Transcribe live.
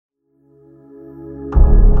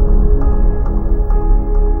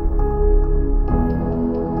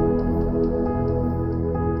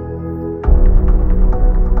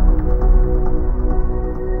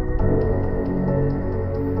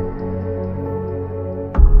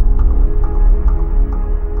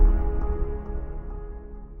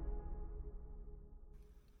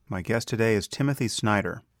My guest today is Timothy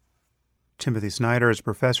Snyder. Timothy Snyder is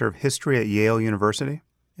professor of history at Yale University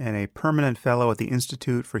and a permanent fellow at the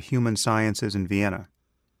Institute for Human Sciences in Vienna.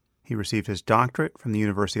 He received his doctorate from the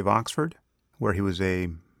University of Oxford, where he was a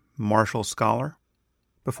Marshall Scholar.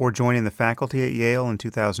 Before joining the faculty at Yale in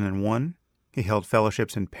 2001, he held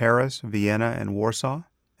fellowships in Paris, Vienna, and Warsaw,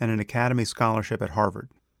 and an academy scholarship at Harvard.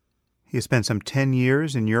 He has spent some 10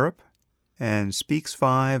 years in Europe and speaks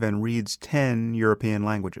 5 and reads 10 European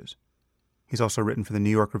languages. He's also written for the New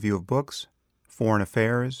York Review of Books, Foreign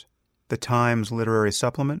Affairs, the Times Literary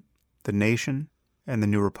Supplement, The Nation, and the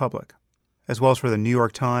New Republic, as well as for the New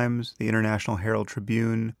York Times, the International Herald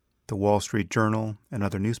Tribune, the Wall Street Journal, and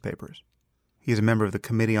other newspapers. He is a member of the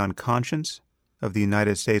Committee on Conscience of the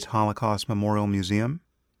United States Holocaust Memorial Museum,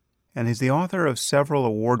 and he's the author of several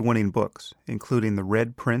award-winning books, including The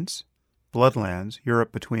Red Prince, Bloodlands,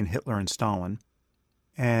 Europe Between Hitler and Stalin,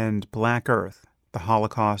 and Black Earth, The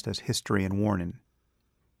Holocaust as History and Warning.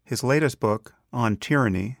 His latest book, On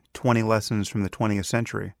Tyranny, 20 Lessons from the 20th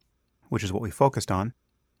Century, which is what we focused on,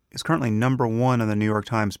 is currently number 1 on the New York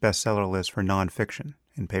Times bestseller list for nonfiction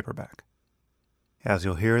in paperback. As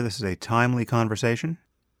you'll hear, this is a timely conversation,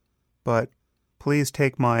 but please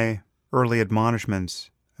take my early admonishments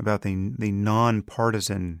about the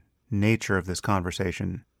nonpartisan nature of this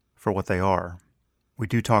conversation for what they are. We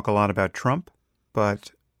do talk a lot about Trump,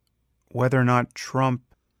 but whether or not Trump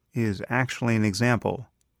is actually an example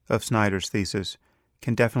of Snyder's thesis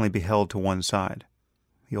can definitely be held to one side.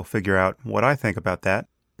 You'll figure out what I think about that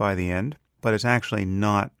by the end, but it's actually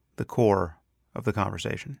not the core of the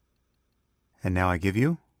conversation. And now I give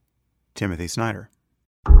you Timothy Snyder.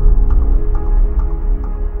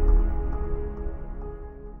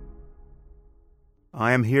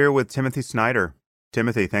 I am here with Timothy Snyder.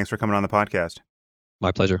 Timothy, thanks for coming on the podcast.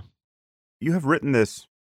 My pleasure. You have written this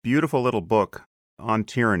beautiful little book on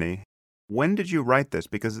tyranny. When did you write this?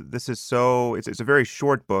 Because this is it's a very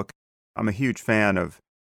short book. I'm a huge fan of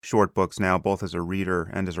short books now, both as a reader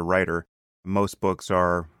and as a writer. Most books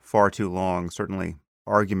are far too long. Certainly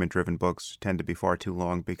argument-driven books tend to be far too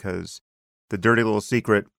long because the dirty little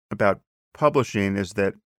secret about publishing is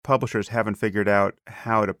that publishers haven't figured out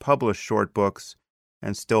how to publish short books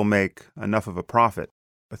and still make enough of a profit.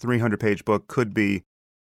 A 300-page book could be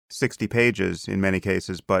 60 pages in many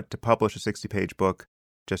cases, but to publish a 60-page book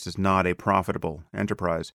just is not a profitable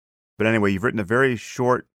enterprise. But anyway, you've written a very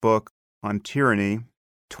short book on tyranny,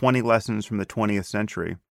 20 Lessons from the 20th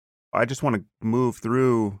Century. I just want to move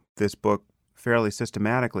through this book fairly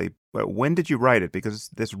systematically. But when did you write it? Because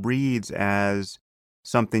this reads as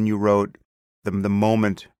something you wrote the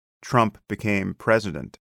moment Trump became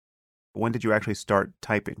president. When did you actually start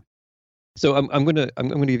typing? So I'm going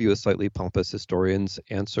to give you a slightly pompous historian's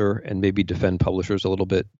answer and maybe defend publishers a little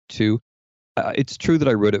bit too. It's true that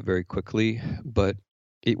I wrote it very quickly, but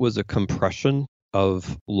it was a compression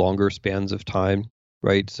of longer spans of time,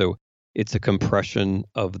 right? So it's a compression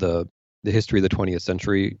of the history of the 20th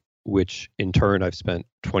century, which in turn I've spent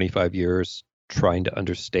 25 years trying to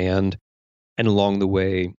understand. And along the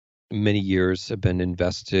way, many years have been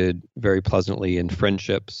invested very pleasantly in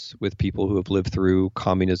friendships with people who have lived through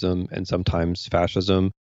communism and sometimes fascism.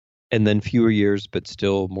 And then fewer years, but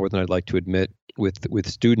still more than I'd like to admit, with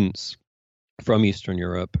students from Eastern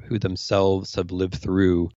Europe who themselves have lived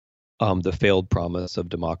through the failed promise of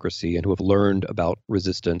democracy and who have learned about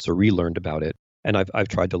resistance or relearned about it. And I've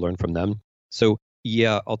tried to learn from them. So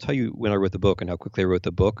yeah, I'll tell you when I wrote the book and how quickly I wrote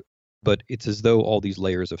the book. But it's as though all these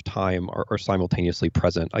layers of time are simultaneously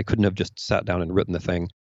present. I couldn't have just sat down and written the thing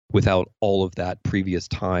without all of that previous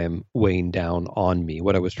time weighing down on me.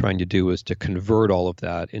 What I was trying to do was to convert all of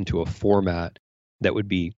that into a format that would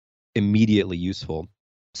be immediately useful.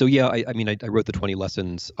 So yeah, I wrote the 20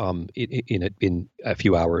 lessons in a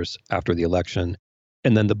few hours after the election.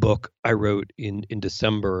 And then the book I wrote in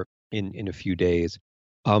December in a few days.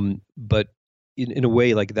 But in a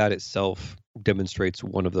way, like that itself demonstrates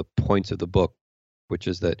one of the points of the book, which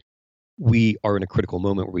is that we are in a critical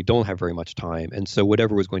moment where we don't have very much time. And so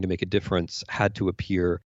whatever was going to make a difference had to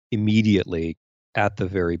appear immediately at the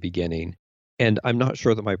very beginning. And I'm not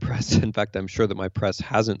sure that my press, in fact, I'm sure that my press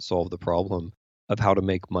hasn't solved the problem of how to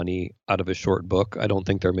make money out of a short book. I don't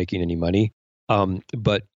think they're making any money.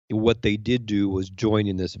 But what they did do was join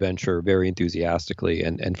in this venture very enthusiastically.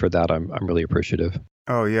 And for that, I'm really appreciative.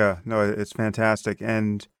 Oh, yeah. No, it's fantastic.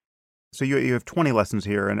 And so you have 20 lessons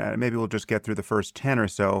here, and maybe we'll just get through the first 10 or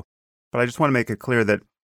so. But I just want to make it clear that,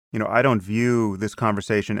 I don't view this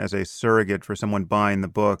conversation as a surrogate for someone buying the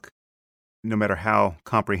book, no matter how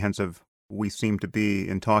comprehensive we seem to be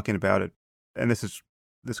in talking about it. And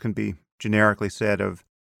this can be generically said of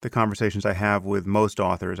the conversations I have with most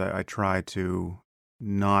authors, I try to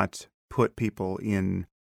not put people in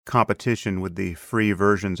competition with the free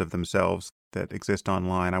versions of themselves that exist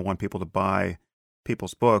online. I want people to buy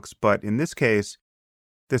people's books. But in this case,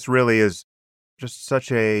 this really is just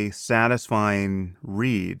such a satisfying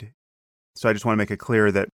read. So I just want to make it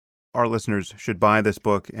clear that our listeners should buy this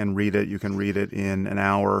book and read it. You can read it in an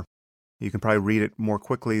hour. You can probably read it more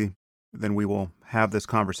quickly than we will have this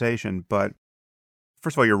conversation. But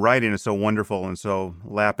first of all, your writing is so wonderful and so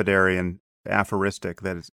lapidary and aphoristic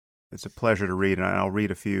that it's a pleasure to read. And I'll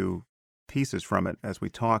read a few pieces from it as we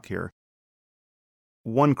talk here.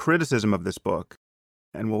 One criticism of this book,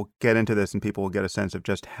 and we'll get into this and people will get a sense of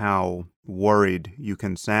just how worried you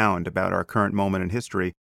can sound about our current moment in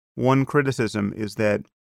history. One criticism is that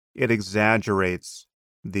it exaggerates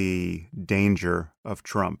the danger of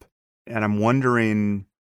Trump. And I'm wondering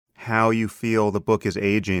how you feel the book is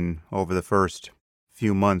aging over the first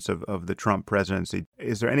few months of the Trump presidency.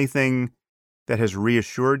 Is there anything that has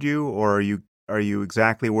reassured you, or are you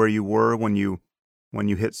exactly where you were when you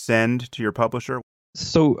hit send to your publisher?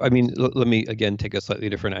 So, I mean, let me again take a slightly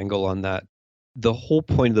different angle on that. The whole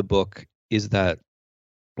point of the book is that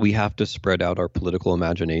we have to spread out our political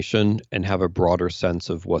imagination and have a broader sense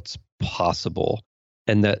of what's possible.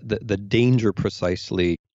 And that the danger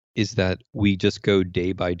precisely is that we just go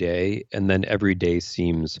day by day, and then every day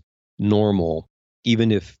seems normal.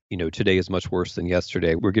 Even if, today is much worse than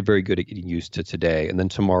yesterday, we're very good at getting used to today. And then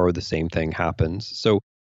tomorrow the same thing happens. So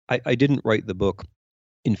I didn't write the book,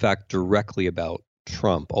 in fact, directly about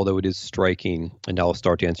Trump, although it is striking, and I'll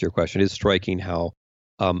start to answer your question, it is striking how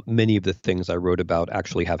many of the things I wrote about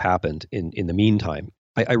actually have happened in the meantime.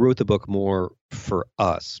 I wrote the book more for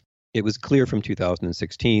us. It was clear from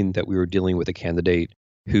 2016 that we were dealing with a candidate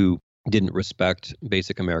who didn't respect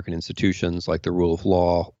basic American institutions like the rule of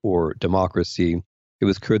law or democracy. It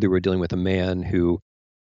was clear that we were dealing with a man who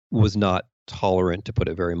was not tolerant, to put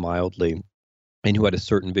it very mildly, and who had a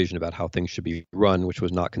certain vision about how things should be run, which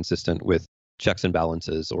was not consistent with checks and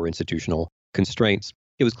balances or institutional constraints.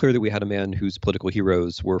 It was clear that we had a man whose political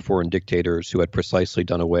heroes were foreign dictators who had precisely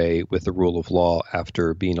done away with the rule of law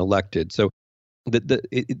after being elected. So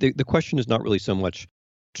the question is not really so much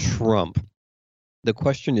Trump. The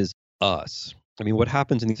question is us. I mean, what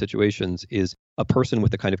happens in these situations is a person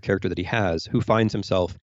with the kind of character that he has, who finds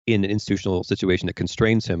himself in an institutional situation that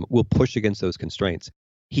constrains him, will push against those constraints.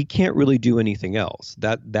 He can't really do anything else.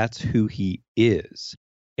 That's who he is.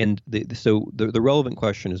 And so the relevant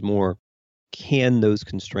question is more, can those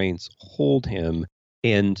constraints hold him?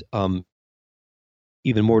 And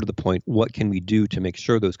even more to the point, what can we do to make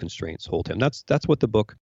sure those constraints hold him? That's what the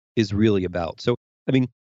book is really about. So, I mean,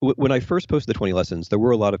 when I first posted the 20 lessons, there were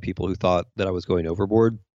a lot of people who thought that I was going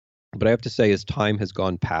overboard. But I have to say, as time has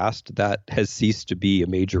gone past, that has ceased to be a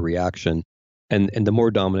major reaction. And the more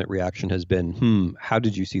dominant reaction has been, how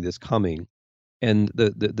did you see this coming? And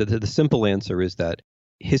the simple answer is that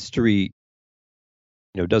history,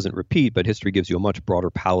 doesn't repeat, but history gives you a much broader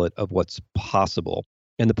palette of what's possible.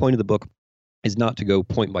 And the point of the book is not to go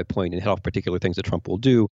point by point and hit off particular things that Trump will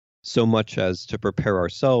do, so much as to prepare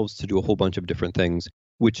ourselves to do a whole bunch of different things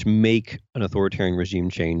which make an authoritarian regime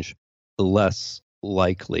change less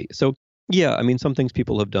likely. So, yeah, I mean, some things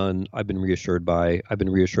people have done, I've been reassured by. I've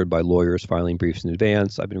been reassured by lawyers filing briefs in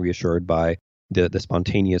advance. I've been reassured by the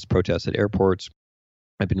spontaneous protests at airports.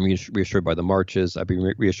 I've been reassured by the marches. I've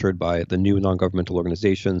been reassured by the new non-governmental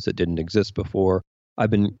organizations that didn't exist before.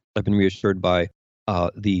 I've been reassured by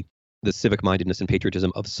the civic mindedness and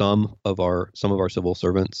patriotism of some of our civil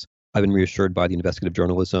servants. I've been reassured by the investigative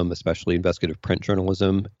journalism, especially investigative print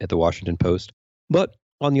journalism at the Washington Post. But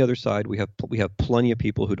on the other side, we have plenty of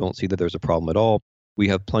people who don't see that there's a problem at all. We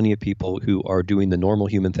have plenty of people who are doing the normal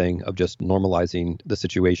human thing of just normalizing the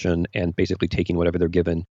situation and basically taking whatever they're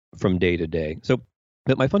given from day to day. So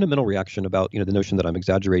my fundamental reaction about the notion that I'm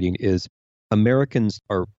exaggerating is Americans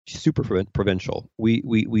are super provincial.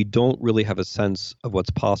 We don't really have a sense of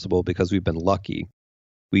what's possible because we've been lucky.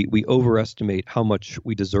 We overestimate how much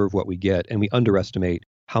we deserve what we get, and we underestimate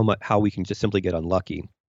how we can just simply get unlucky.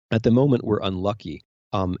 At the moment, we're unlucky,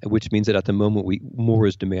 which means that at the moment, more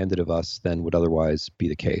is demanded of us than would otherwise be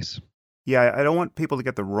the case. Yeah, I don't want people to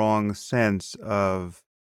get the wrong sense of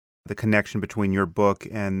the connection between your book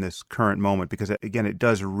and this current moment, because, again, it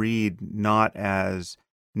does read not as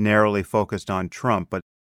narrowly focused on Trump, but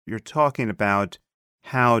you're talking about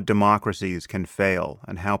how democracies can fail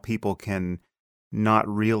and how people can not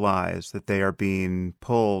realize that they are being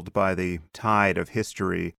pulled by the tide of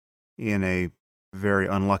history in a very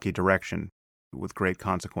unlucky direction with great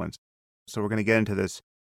consequence. So we're going to get into this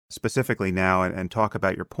specifically now and talk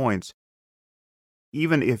about your points.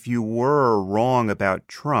 even if you were wrong about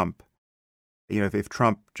Trump, if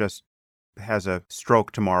Trump just has a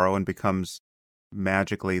stroke tomorrow and becomes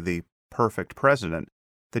magically the perfect president,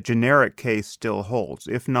 the generic case still holds.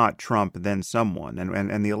 If not Trump, then someone.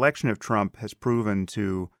 And the election of Trump has proven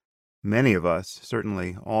to many of us,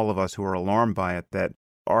 certainly all of us who are alarmed by it, that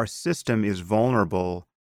our system is vulnerable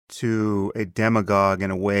to a demagogue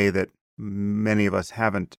in a way that many of us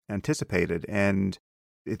haven't anticipated. And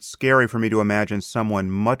it's scary for me to imagine someone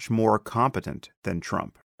much more competent than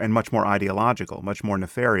Trump and much more ideological, much more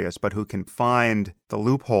nefarious, but who can find the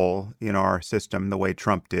loophole in our system the way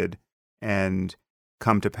Trump did and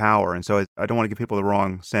come to power. And so I don't want to give people the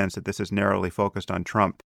wrong sense that this is narrowly focused on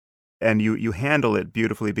Trump. And you handle it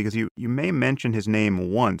beautifully because you may mention his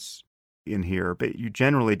name once in here, but you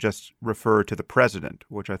generally just refer to the president,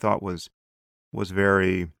 which I thought was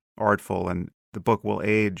very artful, and the book will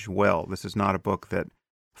age well. This is not a book that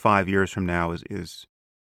 5 years from now is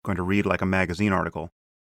going to read like a magazine article.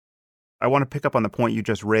 I want to pick up on the point you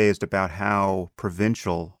just raised about how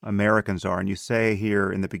provincial Americans are. And you say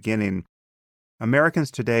here in the beginning,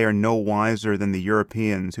 Americans today are no wiser than the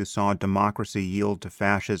Europeans who saw democracy yield to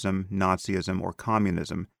fascism, Nazism, or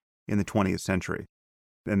communism in the 20th century.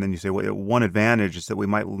 And then you say, well, one advantage is that we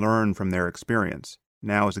might learn from their experience.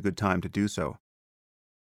 Now is a good time to do so.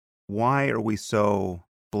 Why are we so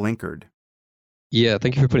blinkered? Yeah,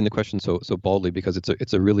 thank you for putting the question so baldly, because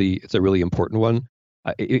it's a really important one.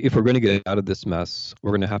 If we're going to get out of this mess, we're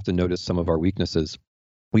going to have to notice some of our weaknesses.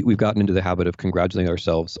 We've gotten into the habit of congratulating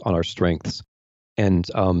ourselves on our strengths, and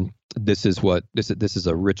this is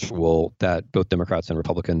a ritual that both Democrats and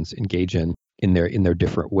Republicans engage in their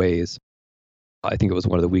different ways. I think it was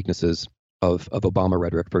one of the weaknesses of Obama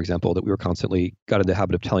rhetoric, for example, that we were constantly got into the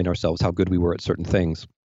habit of telling ourselves how good we were at certain things.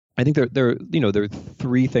 I think there are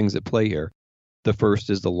three things at play here. The first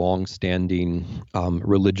is the long-standing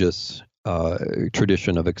religious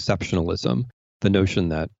tradition of exceptionalism, the notion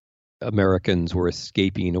that Americans were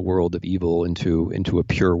escaping a world of evil into a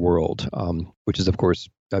pure world, which is, of course,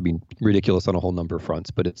 ridiculous on a whole number of fronts,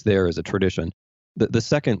 but it's there as a tradition. The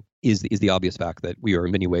second is the obvious fact that we are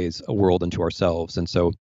in many ways a world unto ourselves, and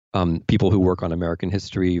so people who work on American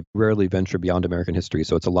history rarely venture beyond American history.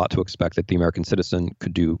 So it's a lot to expect that the American citizen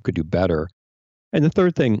could do better. And the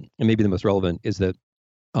third thing, and maybe the most relevant, is that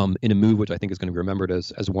in a move which I think is going to be remembered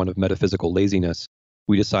as one of metaphysical laziness,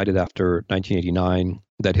 we decided after 1989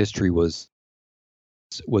 that history was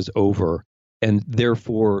over, and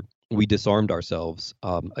therefore we disarmed ourselves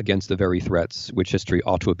against the very threats which history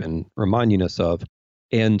ought to have been reminding us of,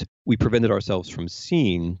 and we prevented ourselves from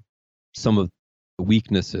seeing some of the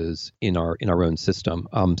weaknesses in our own system.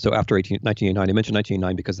 So after 1989, I mentioned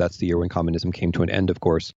 1989 because that's the year when communism came to an end, of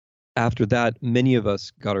course. After that, many of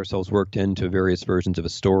us got ourselves worked into various versions of a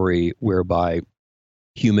story whereby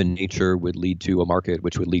human nature would lead to a market,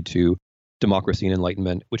 which would lead to democracy and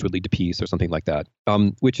enlightenment, which would lead to peace or something like that,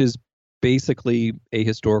 which is basically a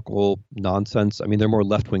historical nonsense. I mean, there are more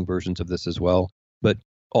left-wing versions of this as well, but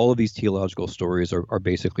all of these theological stories are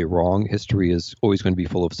basically wrong. History is always going to be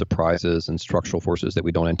full of surprises and structural forces that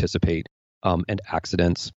we don't anticipate, and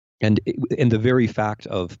accidents. And the very fact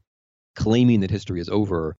of claiming that history is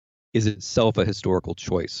over is itself a historical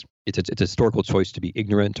choice. It's a historical choice to be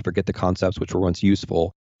ignorant, to forget the concepts which were once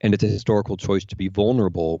useful, and it's a historical choice to be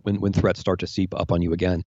vulnerable when threats start to seep up on you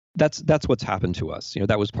again. That's what's happened to us.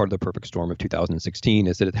 That was part of the perfect storm of 2016,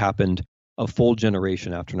 is that it happened a full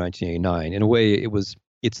generation after 1989. In a way,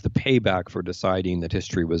 it's the payback for deciding that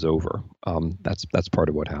history was over. That's part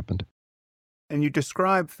of what happened. And you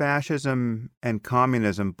describe fascism and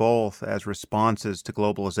communism both as responses to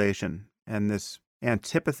globalization, and this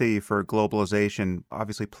antipathy for globalization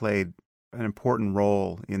obviously played an important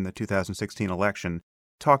role in the 2016 election.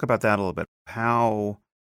 Talk about that a little bit. How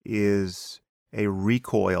is a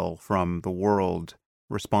recoil from the world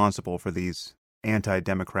responsible for these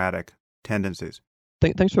anti-democratic tendencies?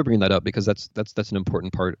 Thanks for bringing that up, because that's an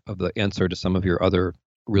important part of the answer to some of your other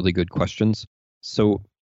really good questions. So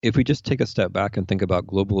if we just take a step back and think about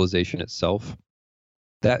globalization itself,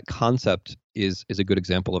 that concept is a good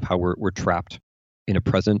example of how we're trapped in a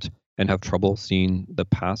present and have trouble seeing the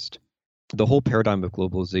past. The whole paradigm of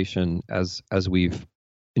globalization, as we've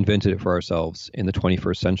invented it for ourselves in the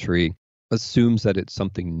 21st century, assumes that it's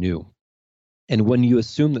something new. And when you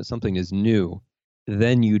assume that something is new,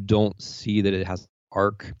 then you don't see that it has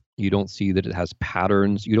arc, you don't see that it has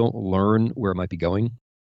patterns, you don't learn where it might be going.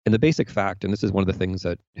 And the basic fact, and this is one of the things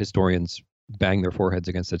that historians bang their foreheads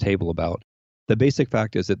against the table about, the basic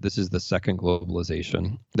fact is that this is the second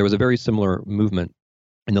globalization. There was a very similar movement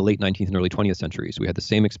in the late 19th and early 20th centuries. We had the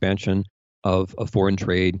same expansion of foreign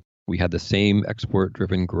trade. We had the same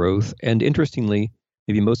export-driven growth. And interestingly,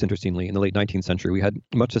 maybe most interestingly, in the late 19th century, we had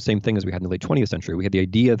much the same thing as we had in the late 20th century. We had the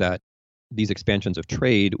idea that these expansions of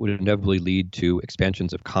trade would inevitably lead to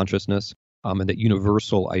expansions of consciousness, and that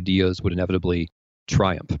universal ideas would inevitably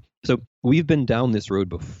triumph. So we've been down this road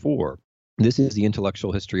before. This is the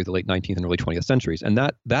intellectual history of the late 19th and early 20th centuries. And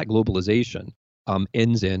that globalization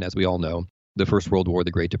ends in, as we all know, the First World War,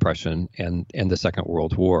 the Great Depression, and the Second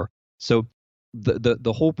World War. So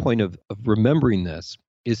the whole point of remembering this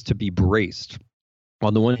is to be braced.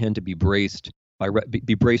 On the one hand, to be braced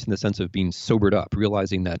be braced in the sense of being sobered up,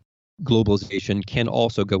 realizing that globalization can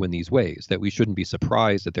also go in these ways, that we shouldn't be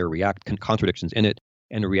surprised that there are contradictions in it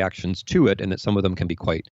and reactions to it, and that some of them can be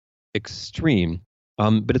quite extreme.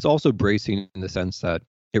 But it's also bracing in the sense that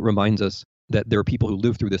it reminds us that there are people who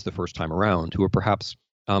lived through this the first time around, who are perhaps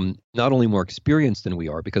not only more experienced than we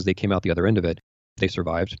are because they came out the other end of it, they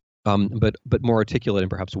survived, but more articulate and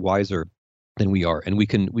perhaps wiser than we are, and we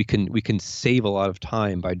can save a lot of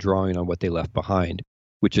time by drawing on what they left behind,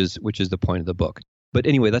 which is the point of the book. But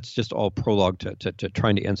anyway, that's just all prologue to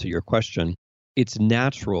trying to answer your question. It's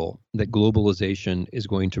natural that globalization is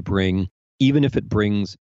going to bring, even if it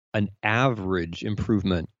brings an average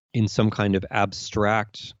improvement in some kind of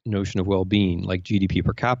abstract notion of well-being, like GDP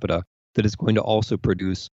per capita, that it's going to also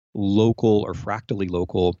produce local or fractally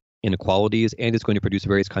local inequalities, and it's going to produce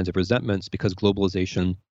various kinds of resentments, because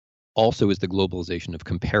globalization also is the globalization of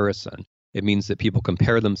comparison. It means that people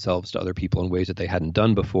compare themselves to other people in ways that they hadn't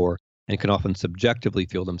done before, and can often subjectively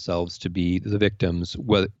feel themselves to be the victims,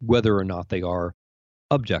 whether or not they are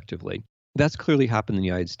objectively. That's clearly happened in the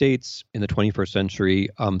United States in the 21st century.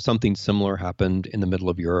 Something similar happened in the middle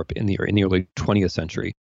of Europe in the early 20th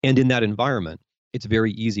century. And in that environment, it's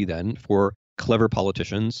very easy then for clever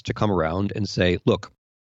politicians to come around and say, look,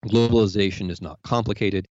 globalization is not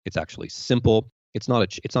complicated. It's actually simple. It's not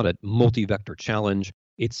a multi-vector challenge.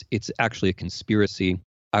 It's actually a conspiracy.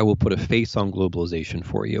 I will put a face on globalization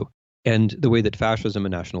for you. And the way that fascism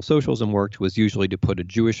and National Socialism worked was usually to put a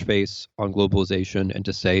Jewish face on globalization and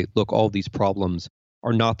to say, look, all these problems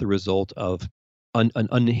are not the result of an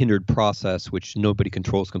unhindered process which nobody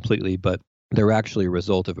controls completely, but they're actually a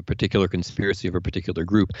result of a particular conspiracy of a particular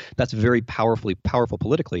group. That's very powerful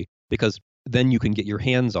politically, because then you can get your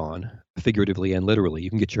hands on, figuratively and literally, you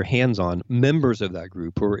can get your hands on members of that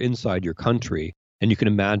group who are inside your country, and you can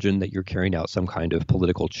imagine that you're carrying out some kind of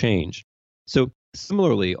political change. So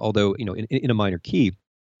similarly, although in a minor key,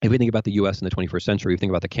 if we think about the U.S. in the 21st century, if we think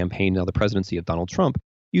about the campaign, now the presidency of Donald Trump,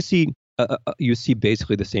 you see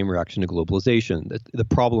basically the same reaction to globalization. The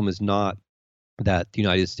problem is not that the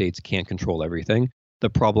United States can't control everything. The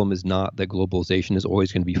problem is not that globalization is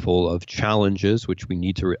always going to be full of challenges which we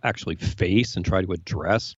need to actually face and try to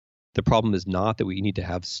address. The problem is not that we need to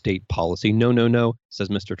have state policy. No, says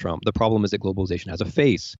Mr. Trump. The problem is that globalization has a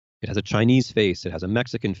face. It has a Chinese face. It has a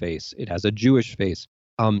Mexican face. It has a Jewish face.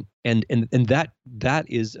 And that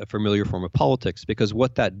is a familiar form of politics, because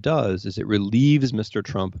what that does is it relieves Mr.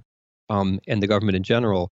 Trump and the government in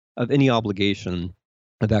general of any obligation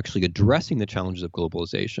of actually addressing the challenges of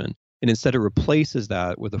globalization. And instead it replaces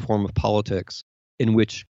that with a form of politics in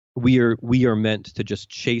which we are meant to just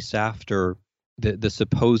chase after the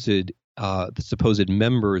supposed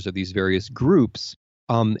members of these various groups.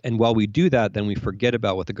 And while we do that, then we forget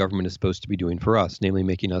about what the government is supposed to be doing for us, namely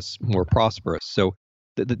making us more prosperous. So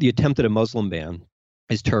the attempt at a Muslim ban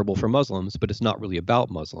is terrible for Muslims, but it's not really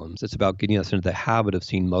about Muslims. It's about getting us into the habit of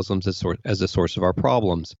seeing Muslims as a source of our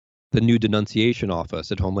problems. The new denunciation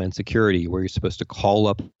office at Homeland Security, where you're supposed to call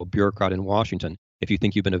up a bureaucrat in Washington if you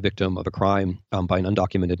think you've been a victim of a crime by an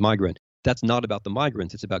undocumented migrant. That's not about the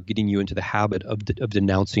migrants. It's about getting you into the habit of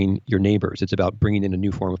denouncing your neighbors. It's about bringing in a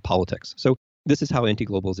new form of politics. So this is how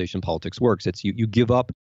anti-globalization politics works. It's you give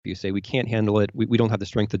up. You say, we can't handle it. We don't have the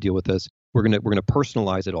strength to deal with this. We're gonna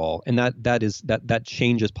personalize it all, and that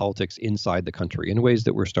changes politics inside the country in ways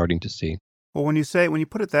that we're starting to see. Well, when you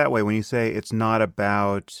put it that way, when you say it's not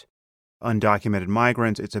about undocumented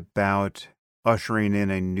migrants, it's about ushering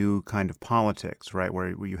in a new kind of politics, right,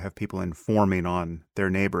 where you have people informing on their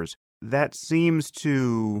neighbors. That seems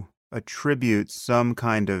to attribute some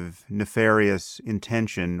kind of nefarious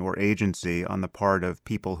intention or agency on the part of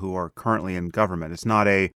people who are currently in government. It's not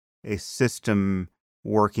a system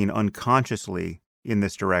working unconsciously in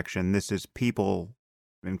this direction. This is people,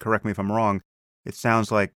 and correct me if I'm wrong, it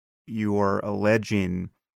sounds like you are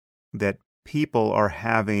alleging that people are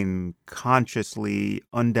having consciously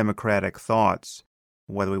undemocratic thoughts,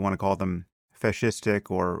 whether we want to call them fascistic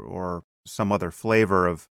or some other flavor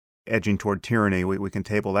of edging toward tyranny. We can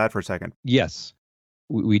table that for a second. Yes,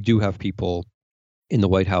 we do have people in the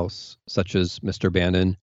White House, such as Mr.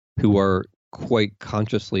 Bannon, who are quite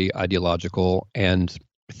consciously ideological and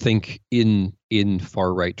think in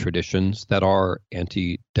far right traditions that are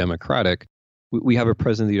anti-democratic. We have a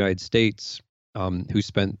president of the United States who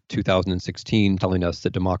spent 2016 telling us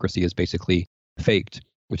that democracy is basically faked,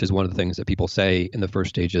 which is one of the things that people say in the first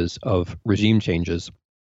stages of regime changes.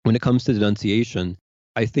 When it comes to denunciation,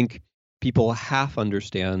 I think people half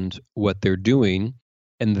understand what they're doing,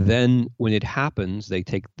 and then when it happens, they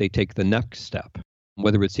take the next step,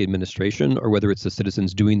 whether it's the administration or whether it's the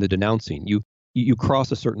citizens doing the denouncing. You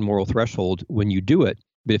cross a certain moral threshold when you do it,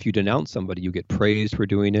 but if you denounce somebody, you get praised for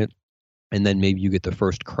doing it, and then maybe you get the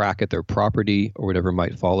first crack at their property or whatever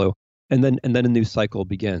might follow, and then a new cycle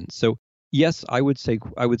begins. So yes, I would say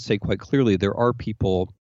quite clearly there are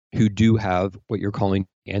people who do have what you're calling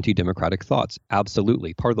anti-democratic thoughts.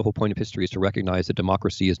 Absolutely. Part of the whole point of history is to recognize that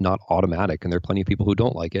democracy is not automatic, and there are plenty of people who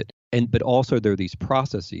don't like it. But also there are these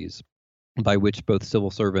processes by which both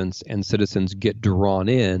civil servants and citizens get drawn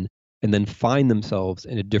in and then find themselves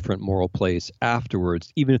in a different moral place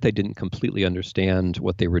afterwards, even if they didn't completely understand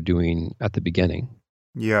what they were doing at the beginning.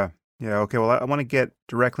 Yeah. Yeah. Okay. Well, I want to get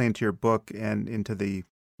directly into your book and into the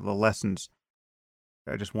lessons.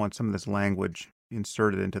 I just want some of this language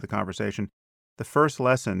inserted into the conversation. The first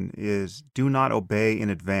lesson is do not obey in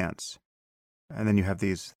advance. And then you have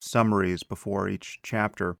these summaries before each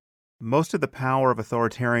chapter. Most of the power of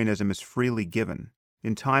authoritarianism is freely given.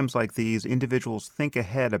 In times like these, individuals think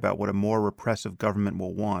ahead about what a more repressive government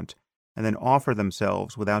will want, and then offer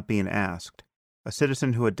themselves without being asked. A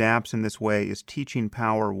citizen who adapts in this way is teaching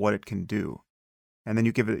power what it can do. And then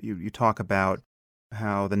you talk about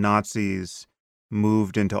how the Nazis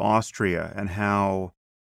moved into Austria and how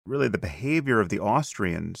really the behavior of the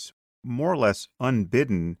Austrians, more or less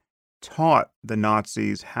unbidden, taught the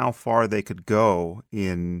Nazis how far they could go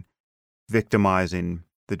in victimizing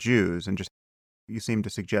the Jews. And just you seem to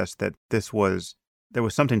suggest that there was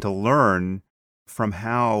something to learn from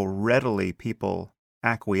how readily people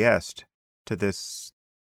acquiesced to this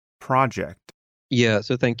project. Yeah,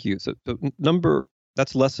 so thank you. So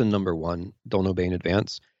that's lesson number one, don't obey in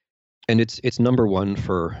advance. And it's number one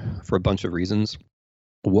for a bunch of reasons.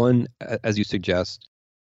 One, as you suggest,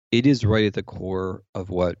 it is right at the core of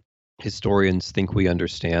what historians think we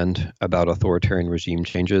understand about authoritarian regime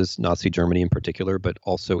changes, Nazi Germany in particular, but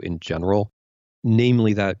also in general.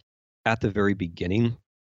 Namely that at the very beginning,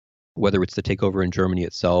 whether it's the takeover in Germany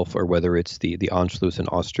itself or whether it's the Anschluss in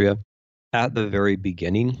Austria, at the very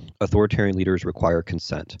beginning, authoritarian leaders require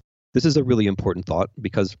consent. This is a really important thought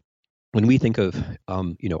because when we think of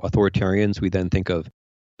authoritarians, we then think of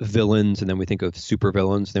villains, and then we think of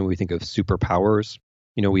supervillains, then we think of superpowers.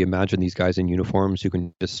 We imagine these guys in uniforms who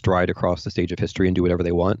can just stride across the stage of history and do whatever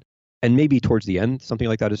they want. And maybe towards the end, something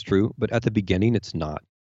like that is true, but at the beginning, it's not.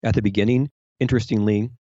 At the beginning, interestingly,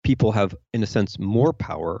 people have, in a sense, more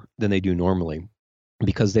power than they do normally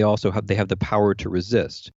because they have the power to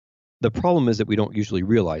resist. The problem is that we don't usually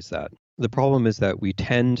realize that. The problem is that we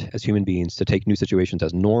tend, as human beings, to take new situations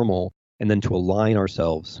as normal and then to align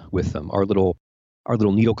ourselves with them. Our little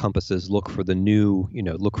needle compasses look for the new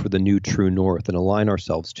true north and align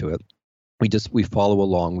ourselves to it. We follow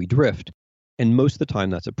along, we drift. And most of the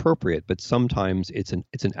time that's appropriate, but sometimes it's an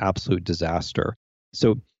absolute disaster.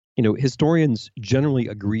 So, historians generally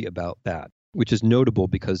agree about that, which is notable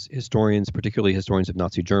because historians, particularly historians of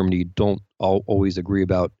Nazi Germany, don't always agree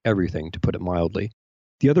about everything, to put it mildly.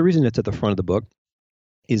 The other reason it's at the front of the book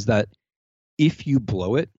is that if you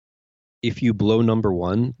blow number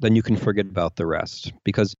one, then you can forget about the rest.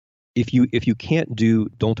 Because if you can't do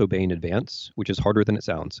don't obey in advance, which is harder than it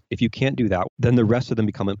sounds, if you can't do that, then the rest of them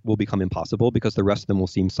will become impossible because the rest of them will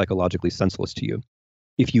seem psychologically senseless to you.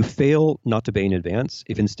 If you fail not to obey in advance,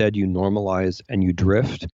 if instead you normalize and you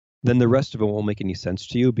drift, then the rest of it won't make any sense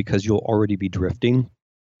to you because you'll already be drifting.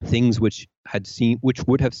 Things which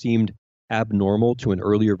would have seemed abnormal to an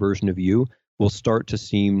earlier version of you will start to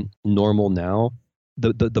seem normal now.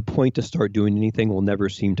 The point to start doing anything will never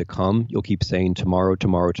seem to come. You'll keep saying tomorrow,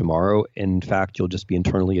 tomorrow, tomorrow. In fact, you'll just be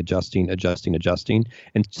internally adjusting,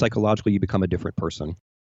 and psychologically you become a different person.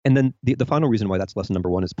 And then the final reason why that's lesson number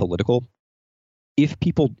one is political. If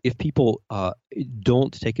people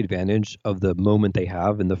don't take advantage of the moment they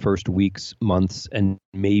have in the first weeks, months, and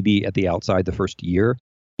maybe at the outside the first year,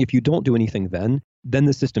 if you don't do anything then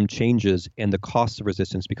the system changes and the costs of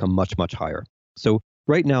resistance become much, much higher. So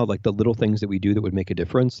right now, like the little things that we do that would make a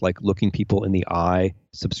difference, like looking people in the eye,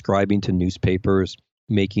 subscribing to newspapers,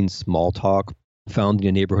 making small talk, founding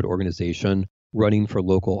a neighborhood organization, running for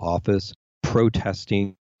local office,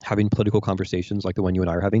 protesting, having political conversations like the one you and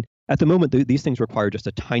I are having. At the moment, these things require just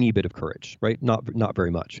a tiny bit of courage, right? Not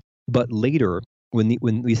very much. But later,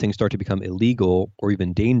 when these things start to become illegal or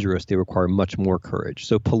even dangerous, they require much more courage.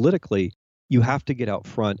 So politically, you have to get out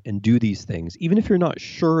front and do these things, even if you're not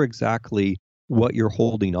sure exactly what you're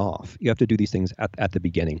holding off. You have to do these things at the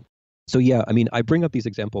beginning. So yeah, I mean, I bring up these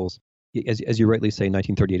examples, as you rightly say,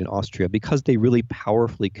 1938 in Austria, because they really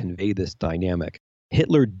powerfully convey this dynamic.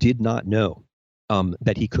 Hitler did not know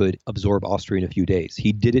that he could absorb Austria in a few days.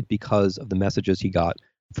 He did it because of the messages he got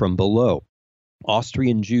from below.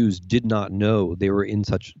 Austrian Jews did not know they were in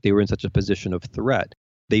such a position of threat.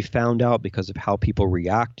 They found out because of how people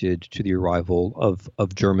reacted to the arrival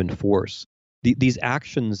of German force. These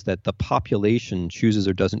actions that the population chooses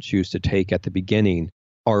or doesn't choose to take at the beginning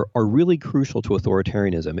are really crucial to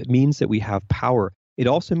authoritarianism. It means that we have power. It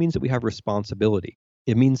also means that we have responsibility.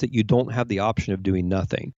 It means that you don't have the option of doing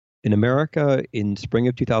nothing. In America, in spring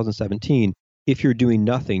of 2017, if you're doing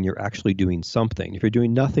nothing, you're actually doing something. If you're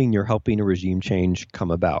doing nothing, you're helping a regime change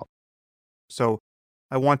come about. So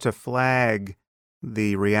I want to flag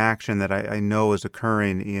the reaction that I know is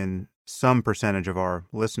occurring in some percentage of our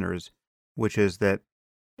listeners, which is that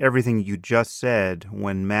everything you just said,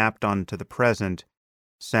 when mapped onto the present,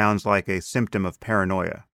 sounds like a symptom of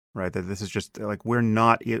paranoia, right? That this is just like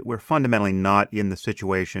we're fundamentally not in the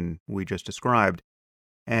situation we just described.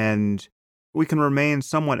 And we can remain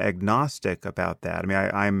somewhat agnostic about that.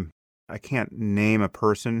 I mean, I can't name a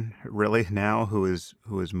person really now who is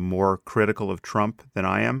more critical of Trump than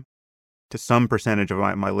I am. To some percentage of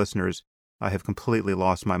my listeners, I have completely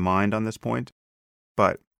lost my mind on this point.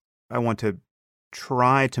 But I want to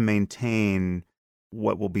try to maintain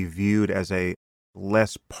what will be viewed as a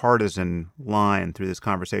less partisan line through this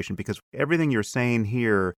conversation, because everything you're saying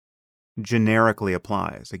here generically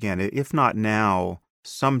applies. Again, if not now,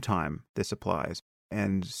 sometime this applies.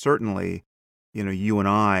 And certainly, you and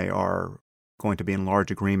I are going to be in large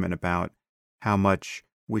agreement about how much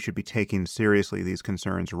we should be taking seriously these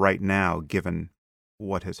concerns right now, given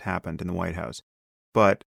what has happened in the White House.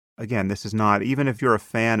 But again, this is not, even if you're a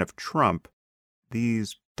fan of Trump,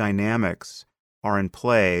 these dynamics are in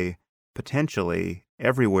play potentially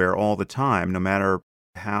everywhere all the time, no matter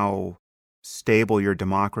how stable your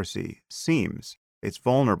democracy seems. It's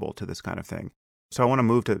vulnerable to this kind of thing. So I want to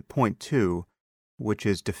move to point 2, which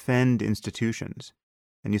is defend institutions.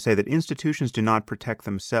 And you say that institutions do not protect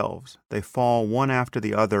themselves. They fall one after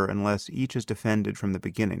the other unless each is defended from the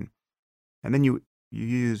beginning. And then you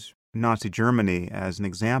use Nazi Germany as an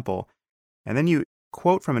example. And then you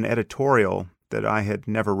quote from an editorial that I had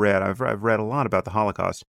never read. I've read a lot about the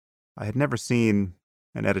Holocaust. I had never seen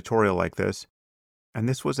an editorial like this. And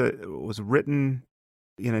this was written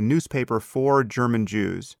in a newspaper for German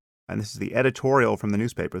Jews. And this is the editorial from the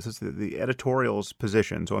newspaper. This is the editorial's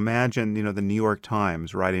position. So imagine, the New York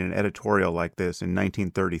Times writing an editorial like this in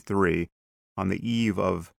 1933 on the eve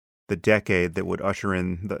of the decade that would usher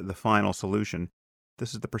in the final solution.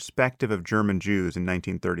 This is the perspective of German Jews in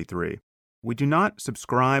 1933. We do not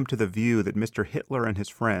subscribe to the view that Mr. Hitler and his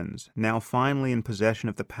friends, now finally in possession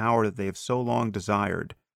of the power that they have so long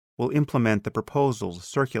desired, will implement the proposals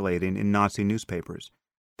circulating in Nazi newspapers.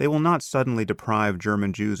 They will not suddenly deprive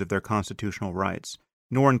German Jews of their constitutional rights,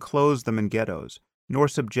 nor enclose them in ghettos, nor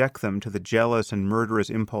subject them to the jealous and murderous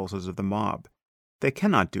impulses of the mob. They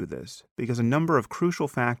cannot do this, because a number of crucial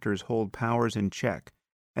factors hold powers in check,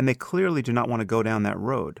 and they clearly do not want to go down that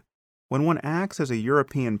road. When one acts as a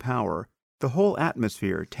European power, the whole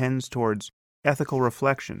atmosphere tends towards ethical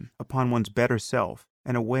reflection upon one's better self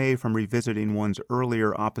and away from revisiting one's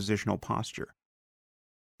earlier oppositional posture.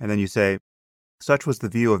 And then you say, such was the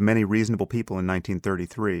view of many reasonable people in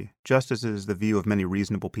 1933, just as it is the view of many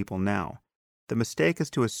reasonable people now. The mistake is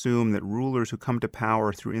to assume that rulers who come to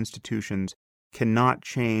power through institutions cannot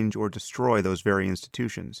change or destroy those very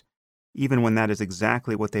institutions, even when that is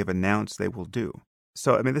exactly what they've announced they will do.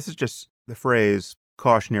 So, this is just the phrase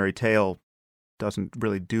cautionary tale doesn't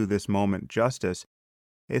really do this moment justice.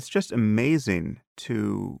 It's just amazing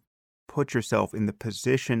to put yourself in the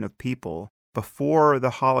position of people before the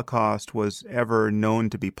Holocaust was ever known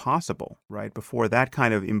to be possible, right? Before that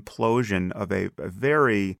kind of implosion of a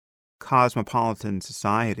very cosmopolitan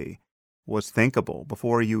society was thinkable,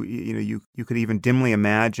 before you could even dimly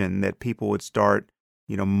imagine that people would start,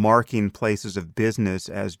 marking places of business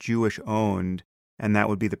as Jewish owned, and that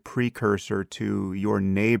would be the precursor to your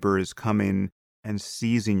neighbors coming and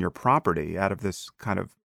seizing your property out of this kind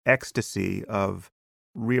of ecstasy of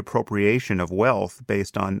reappropriation of wealth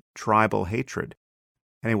based on tribal hatred.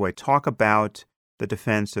 Anyway, talk about the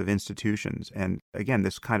defense of institutions and, again,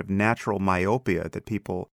 this kind of natural myopia that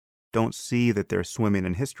people don't see that they're swimming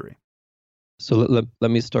in history. So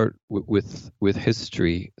let me start with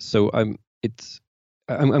history. So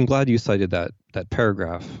I'm glad you cited that that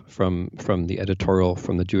paragraph from the editorial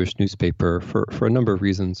from the Jewish newspaper for a number of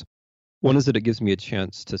reasons. One is that it gives me a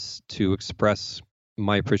chance to express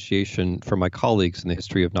my appreciation for my colleagues in the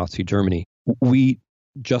history of Nazi Germany. We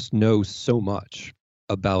just know so much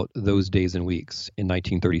about those days and weeks in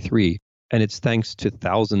 1933. And it's thanks to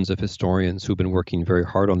thousands of historians who've been working very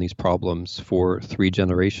hard on these problems for 3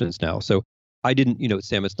 generations now. So I didn't,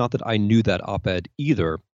 Sam, it's not that I knew that op-ed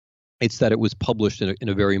either. It's that it was published in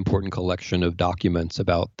a very important collection of documents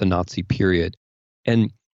about the Nazi period.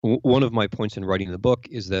 And one of my points in writing the book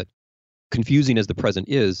is that, confusing as the present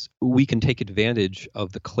is, we can take advantage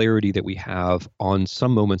of the clarity that we have on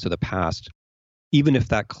some moments of the past, even if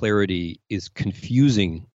that clarity is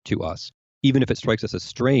confusing to us, even if it strikes us as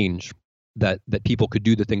strange that people could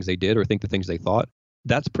do the things they did or think the things they thought.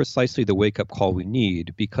 That's precisely the wake-up call we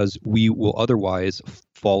need, because we will otherwise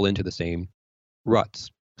fall into the same ruts.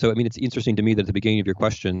 So, I mean, it's interesting to me that at the beginning of your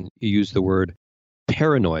question, you used the word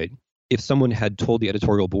paranoid. If someone had told the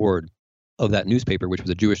editorial board of that newspaper, which was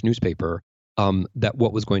a Jewish newspaper, that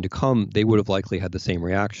what was going to come, they would have likely had the same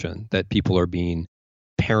reaction, that people are being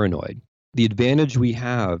paranoid. The advantage we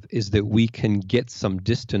have is that we can get some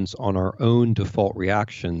distance on our own default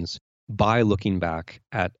reactions by looking back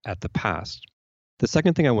at the past. The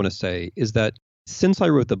second thing I want to say is that since I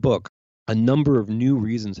wrote the book, a number of new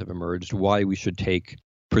reasons have emerged why we should take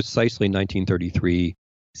precisely 1933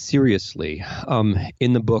 seriously.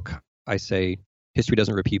 In the book, I say history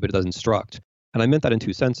doesn't repeat, but it does instruct. And I meant that in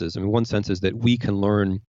 2 senses. I mean, one sense is that we can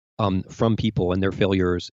learn from people and their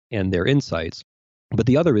failures and their insights. But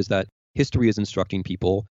the other is that history is instructing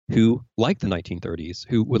people who like the 1930s,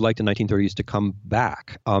 who would like the 1930s to come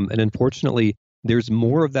back. And unfortunately, there's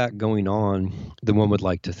more of that going on than one would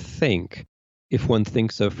like to think. If one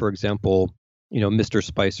thinks of, for example, Mr.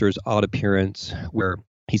 Spicer's odd appearance where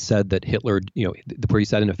he said that Hitler, where he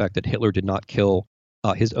said in effect that Hitler did not kill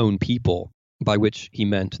his own people, by which he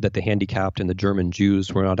meant that the handicapped and the German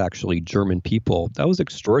Jews were not actually German people. That was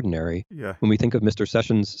extraordinary. Yeah. When we think of Mr.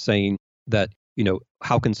 Sessions saying that,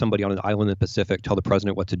 how can somebody on an island in the Pacific tell the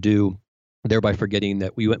president what to do, thereby forgetting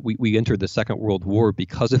that we entered the Second World War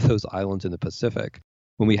because of those islands in the Pacific.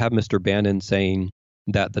 When we have Mr. Bannon saying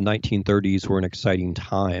that the 1930s were an exciting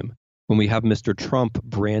time, when we have Mr. Trump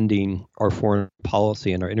branding our foreign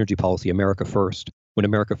policy and our energy policy America First, when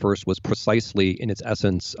America First was precisely in its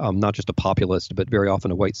essence not just a populist, but very often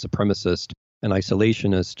a white supremacist and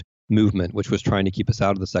isolationist movement, which was trying to keep us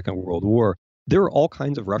out of the Second World War. There are all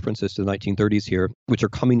kinds of references to the 1930s here, which are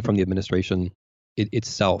coming from the administration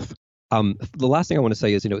itself. The last thing I want to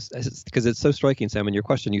say is, because it's so striking, Sam, in your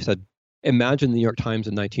question, you said, imagine the New York Times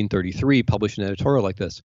in 1933 published an editorial like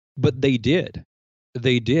this. But they did.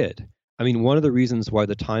 They did. I mean, one of the reasons why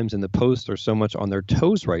the Times and the Post are so much on their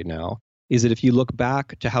toes right now is that if you look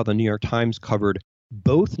back to how the New York Times covered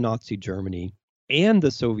both Nazi Germany and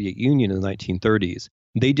the Soviet Union in the 1930s,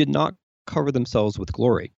 they did not cover themselves with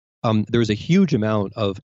glory. There's a huge amount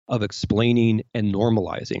of explaining and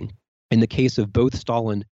normalizing. In the case of both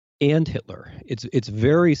Stalin and Hitler, it's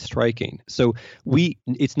very striking. So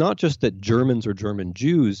it's not just that Germans or German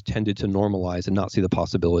Jews tended to normalize and not see the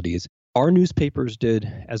possibilities. Our newspapers did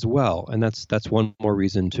as well, and that's one more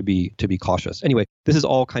reason to be cautious. Anyway, this is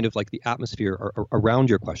all kind of like the atmosphere around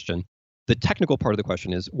your question. The technical part of the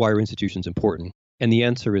question is, why are institutions important? And the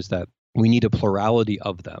answer is that we need a plurality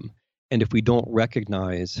of them. And if we don't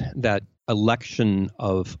recognize that election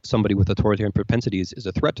of somebody with authoritarian propensities is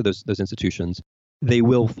a threat to those institutions, they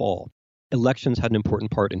will fall. Elections had an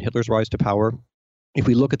important part in Hitler's rise to power. If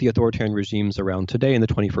we look at the authoritarian regimes around today in the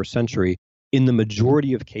 21st century, in the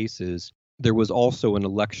majority of cases, there was also an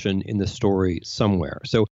election in the story somewhere.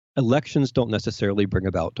 So elections don't necessarily bring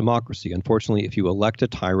about democracy. Unfortunately, if you elect a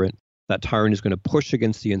tyrant, that tyrant is going to push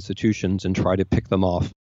against the institutions and try to pick them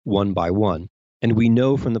off one by one. And we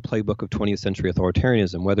know from the playbook of 20th century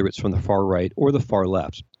authoritarianism, whether it's from the far right or the far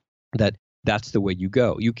left, that that's the way you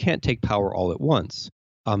go. You can't take power all at once.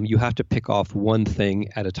 You have to pick off one thing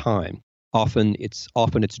at a time. Often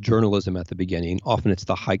it's journalism at the beginning. Often it's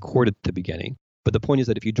the high court at the beginning. But the point is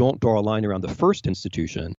that if you don't draw a line around the first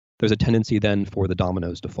institution, there's a tendency then for the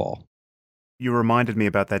dominoes to fall. You reminded me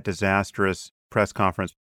about that disastrous press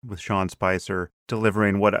conference with Sean Spicer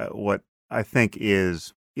delivering what I think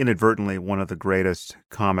is inadvertently one of the greatest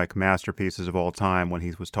comic masterpieces of all time, when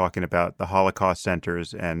he was talking about the Holocaust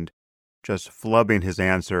centers and just flubbing his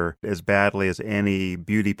answer as badly as any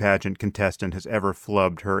beauty pageant contestant has ever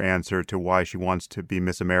flubbed her answer to why she wants to be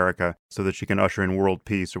Miss America so that she can usher in world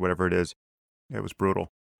peace or whatever it is. It was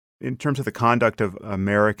brutal. In terms of the conduct of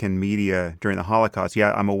American media during the Holocaust,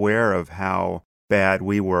 yeah, I'm aware of how bad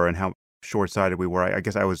we were and how short-sighted we were. I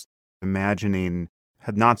guess I was imagining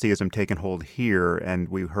had Nazism taken hold here, and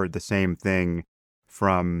we heard the same thing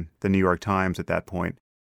from the New York Times at that point.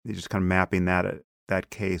 They're just kind of mapping that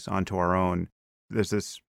case onto our own. There's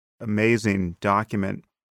this amazing document.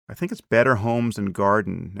 I think it's Better Homes and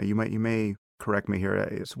Garden. Now, you may correct me here.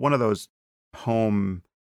 It's one of those home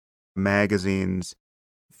magazines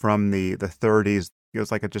from the 30s. It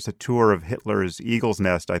was like just a tour of Hitler's Eagle's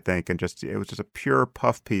Nest, I think, and it was just a pure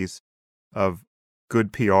puff piece of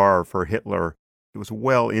good PR for Hitler. It was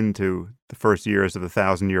well into the first years of the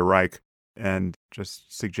Thousand-Year Reich and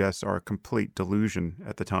just suggests our complete delusion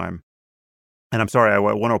at the time. And I'm sorry, I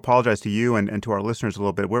want to apologize to you and to our listeners a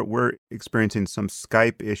little bit. We're experiencing some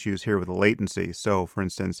Skype issues here with latency. So, for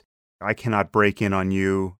instance, I cannot break in on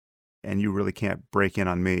you, and you really can't break in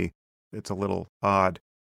on me. It's a little odd.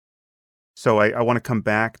 So I want to come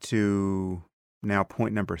back to now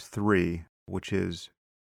point number 3, which is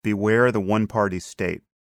beware the one-party state.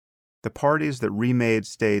 The parties that remade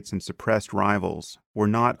states and suppressed rivals were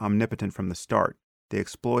not omnipotent from the start. They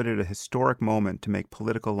exploited a historic moment to make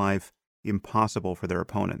political life impossible for their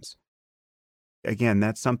opponents. Again,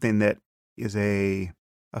 that's something that is a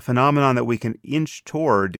phenomenon that we can inch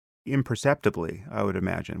toward imperceptibly, I would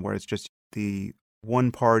imagine, where it's just the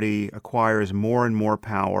one party acquires more and more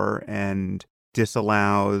power and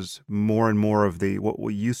disallows more and more of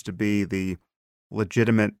what used to be the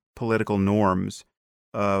legitimate political norms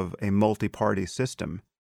of a multi-party system.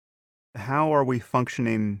 How are we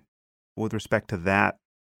functioning with respect to that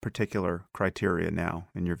particular criteria now,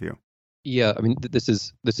 in your view? Yeah, I mean, this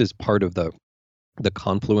is part of the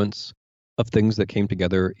confluence of things that came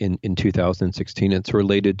together in 2016. It's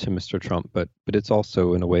related to Mr. Trump, but it's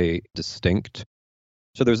also in a way distinct.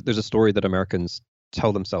 So there's a story that Americans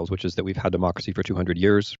tell themselves, which is that we've had democracy for 200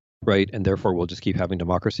 years, right? And therefore we'll just keep having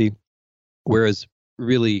democracy. Whereas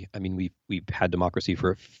really, I mean, we've had democracy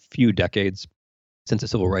for a few decades since the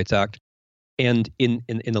Civil Rights Act. And in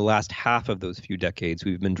the last half of those few decades,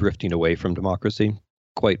 we've been drifting away from democracy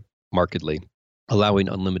quite markedly, allowing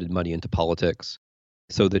unlimited money into politics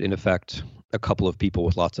so that, in effect, a couple of people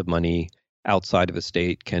with lots of money outside of a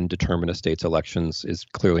state can determine a state's elections is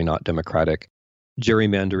clearly not democratic.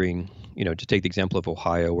 Gerrymandering, to take the example of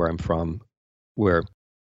Ohio, where I'm from, where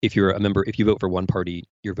if you're a member, if you vote for one party,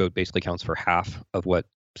 your vote basically counts for half of what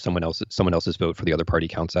someone else's vote for the other party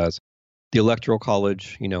counts as. The Electoral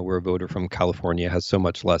College, where a voter from California has so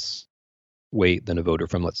much less weight than a voter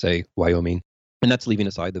from, let's say, Wyoming. And that's leaving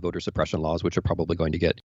aside the voter suppression laws, which are probably going to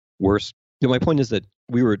get worse. My point is that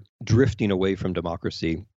we were drifting away from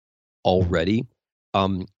democracy already.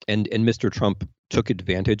 And Mr. Trump took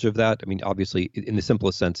advantage of that. I mean, obviously, in the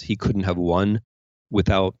simplest sense, he couldn't have won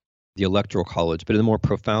without the Electoral College. But in a more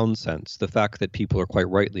profound sense, the fact that people are quite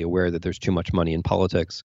rightly aware that there's too much money in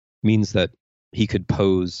politics means that he could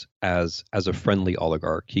pose as a friendly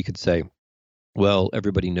oligarch. He could say, well,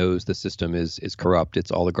 everybody knows the system is corrupt,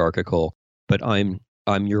 it's oligarchical, but I'm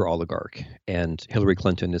your oligarch, and Hillary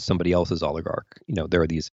Clinton is somebody else's oligarch. There are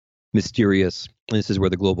these mysterious, and this is where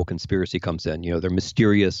the global conspiracy comes in. There are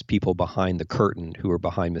mysterious people behind the curtain who are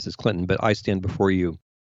behind Mrs. Clinton, but I stand before you,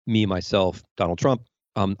 me, myself, Donald Trump,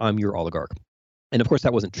 I'm your oligarch. And of course,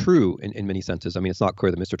 that wasn't true in many senses. I mean, it's not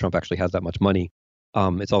clear that Mr. Trump actually has that much money.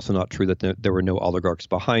 It's also not true that there were no oligarchs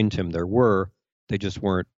behind him. There were. They just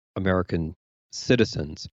weren't American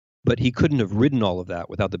citizens. But he couldn't have ridden all of that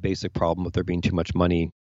without the basic problem of there being too much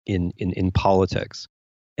money in politics.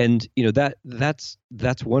 And that's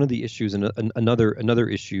one of the issues. And another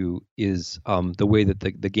issue is the way that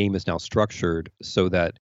the game is now structured, so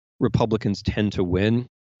that Republicans tend to win,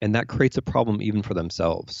 and that creates a problem even for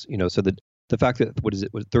themselves. So that the fact that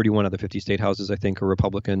 31 out of the 50 state houses, I think, are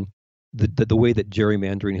Republican. The way that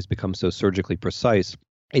gerrymandering has become so surgically precise,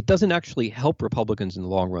 it doesn't actually help Republicans in the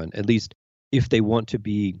long run, at least if they want to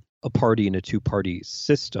be a party in a two-party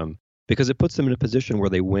system, because it puts them in a position where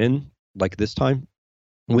they win, like this time,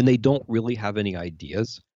 when they don't really have any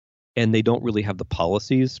ideas and they don't really have the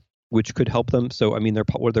policies which could help them. So, I mean,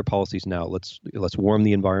 what are their policies now? Let's warm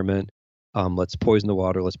the environment. Let's poison the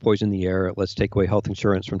water. Let's poison the air. Let's take away health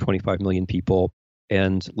insurance from 25 million people.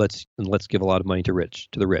 And let's give a lot of money to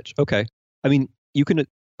the rich. Okay. I mean,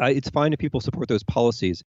 it's fine if people support those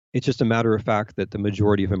policies. It's just a matter of fact that the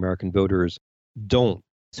majority of American voters don't.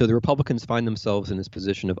 So the Republicans find themselves in this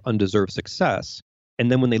position of undeserved success. And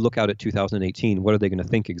then when they look out at 2018, what are they going to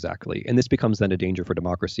think exactly? And this becomes then a danger for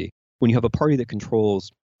democracy. When you have a party that controls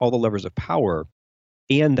all the levers of power,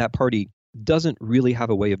 and that party doesn't really have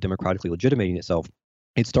a way of democratically legitimating itself,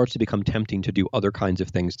 it starts to become tempting to do other kinds of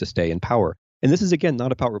things to stay in power. And this is, again,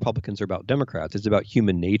 not about Republicans or about Democrats. It's about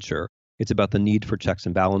human nature. It's about the need for checks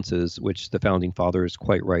and balances, which the founding fathers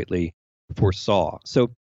quite rightly foresaw.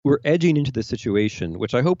 So we're edging into this situation,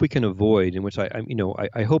 which I hope we can avoid, and which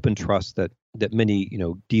I hope and trust that many,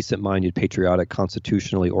 decent-minded, patriotic,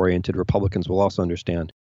 constitutionally oriented Republicans will also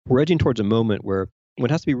understand. We're edging towards a moment where one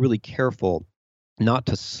has to be really careful not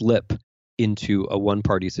to slip into a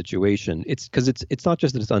one-party situation. It's because it's not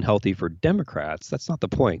just that it's unhealthy for Democrats. That's not the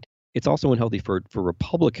point. It's also unhealthy for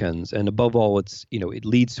Republicans, and above all, it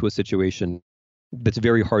leads to a situation that's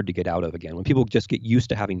very hard to get out of again. When people just get used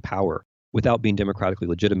to having power without being democratically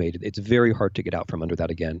legitimated, it's very hard to get out from under that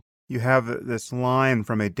again. You have this line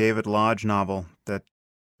from a David Lodge novel that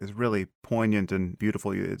is really poignant and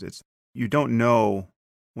beautiful. It's you don't know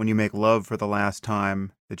when you make love for the last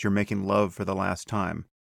time that you're making love for the last time.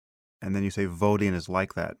 And then you say voting is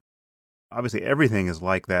like that. Obviously, everything is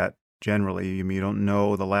like that generally. You don't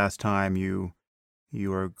know the last time you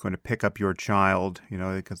are going to pick up your child,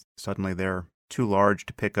 because suddenly they're too large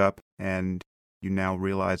to pick up, and you now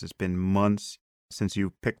realize it's been months since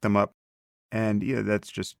you picked them up. And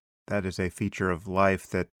that is a feature of life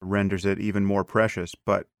that renders it even more precious.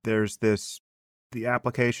 But there's the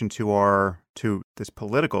application to this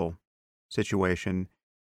political situation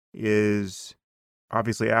is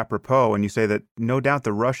obviously apropos, and you say that no doubt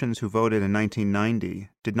the Russians who voted in 1990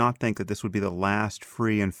 did not think that this would be the last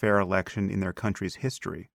free and fair election in their country's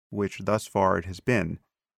history, which thus far it has been.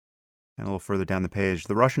 And a little further down the page,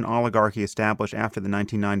 the Russian oligarchy established after the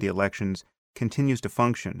 1990 elections continues to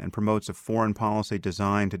function and promotes a foreign policy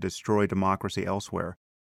designed to destroy democracy elsewhere.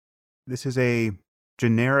 This is a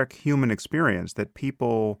generic human experience that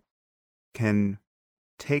people can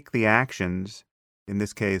take the actions, in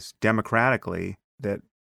this case democratically, that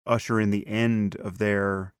usher in the end of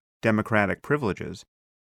their democratic privileges.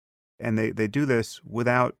 And they do this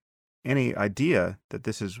without any idea that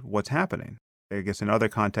this is what's happening. I guess in other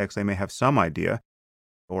contexts they may have some idea,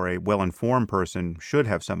 or a well-informed person should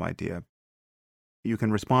have some idea. You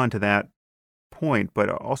can respond to that point, but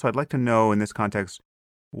also I'd like to know in this context,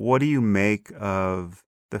 what do you make of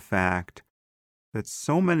the fact that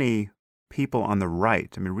so many people on the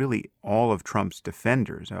right, really all of Trump's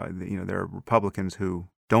defenders, there are Republicans who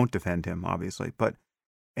don't defend him, obviously, but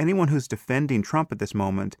anyone who's defending Trump at this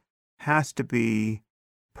moment has to be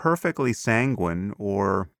perfectly sanguine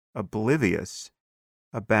or oblivious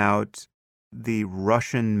about the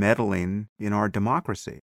Russian meddling in our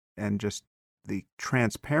democracy and just the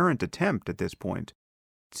transparent attempt at this point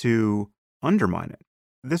to undermine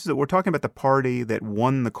it. We're talking about the party that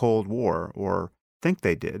won the Cold War, or think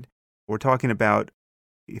they did. We're talking about,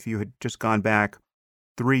 if you had just gone back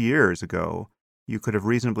 3 years ago, you could have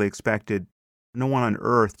reasonably expected no one on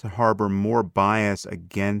earth to harbor more bias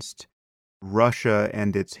against Russia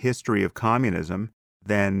and its history of communism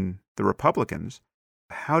than the Republicans.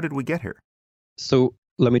 How did we get here? So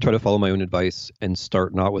let me try to follow my own advice and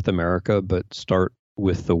start not with America, but start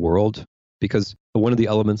with the world. Because one of the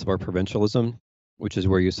elements of our provincialism, which is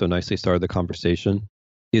where you so nicely started the conversation,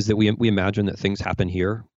 is that we imagine that things happen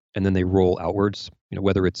here and then they roll outwards,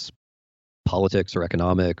 whether it's politics or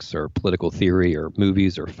economics or political theory or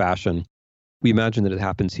movies or fashion. We imagine that it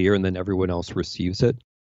happens here and then everyone else receives it.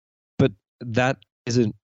 But that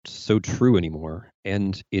isn't so true anymore.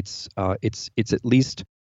 And it's at least,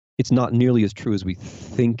 it's not nearly as true as we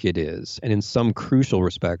think it is. And in some crucial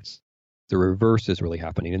respects, the reverse is really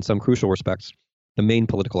happening. In some crucial respects, the main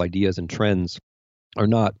political ideas and trends are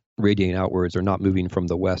not radiating outwards or not moving from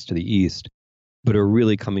the west to the east, but are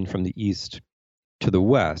really coming from the east to the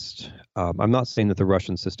west. I'm not saying that the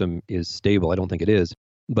Russian system is stable. I don't think it is.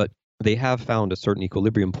 But they have found a certain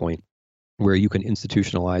equilibrium point where you can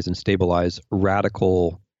institutionalize and stabilize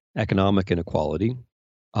radical economic inequality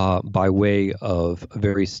by way of a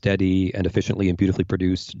very steady and efficiently and beautifully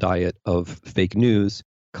produced diet of fake news,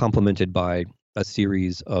 complemented by a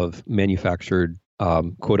series of manufactured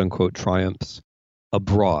quote-unquote triumphs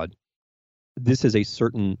abroad. This is a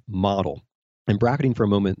certain model. And bracketing for a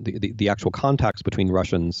moment the actual contacts between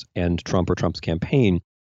Russians and Trump or Trump's campaign,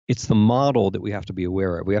 it's the model that we have to be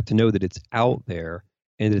aware of. We have to know that it's out there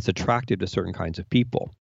and that it's attractive to certain kinds of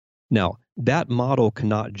people. Now, that model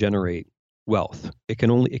cannot generate wealth. It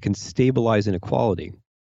can stabilize inequality.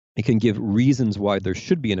 It can give reasons why there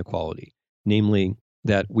should be inequality, namely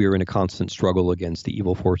that we're in a constant struggle against the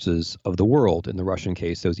evil forces of the world. In the Russian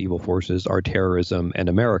case, those evil forces are terrorism and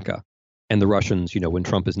America. And the Russians, when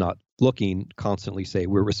Trump is not looking, constantly say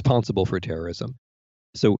we're responsible for terrorism.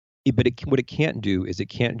 So, what it can't do is it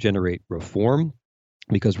can't generate reform,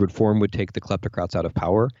 because reform would take the kleptocrats out of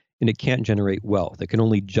power, and it can't generate wealth. It can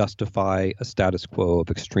only justify a status quo of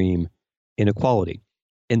extreme inequality.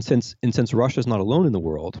 And since Russia is not alone in the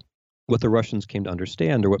world, what the Russians came to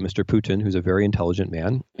understand, or what Mr. Putin, who's a very intelligent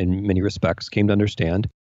man in many respects, came to understand,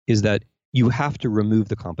 is that you have to remove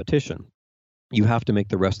the competition. You have to make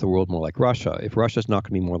the rest of the world more like Russia. If Russia's not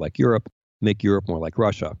going to be more like Europe, make Europe more like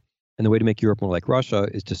Russia. And the way to make Europe more like Russia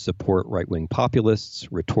is to support right-wing populists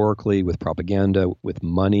rhetorically, with propaganda, with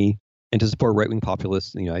money, and to support right-wing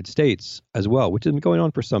populists in the United States as well, which has been going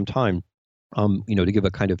on for some time. To give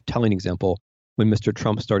a kind of telling example, when Mr.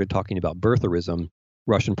 Trump started talking about birtherism,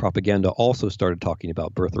 Russian propaganda also started talking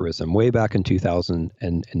about birtherism way back in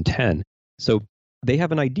 2010. So they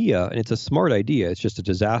have an idea, and it's a smart idea. It's just a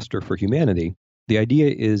disaster for humanity. The idea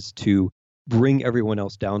is to bring everyone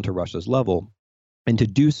else down to Russia's level, and to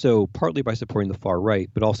do so partly by supporting the far right,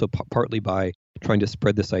 but also partly by trying to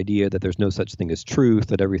spread this idea that there's no such thing as truth,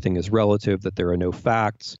 that everything is relative, that there are no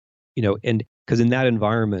facts, and because in that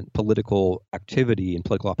environment, political activity and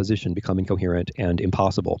political opposition become incoherent and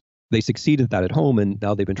impossible. They succeeded that at home, and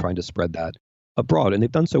now they've been trying to spread that abroad, and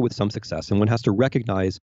they've done so with some success. And one has to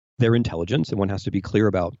recognize their intelligence, and one has to be clear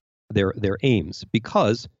about their aims,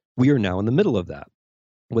 because we are now in the middle of that.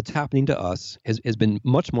 What's happening to us has been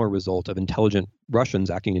much more a result of intelligent Russians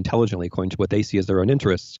acting intelligently according to what they see as their own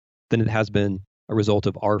interests than it has been a result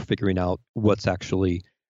of our figuring out what's actually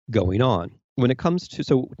going on. When it comes to,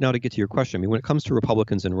 so now to get to your question, when it comes to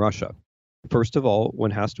Republicans in Russia, first of all,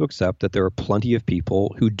 one has to accept that there are plenty of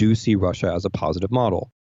people who do see Russia as a positive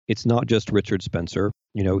model. It's not just Richard Spencer,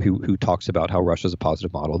 who talks about how Russia is a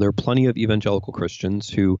positive model. There are plenty of evangelical Christians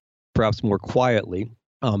who, perhaps more quietly,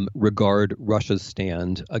 regard Russia's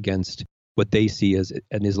stand against what they see as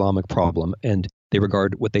an Islamic problem, and they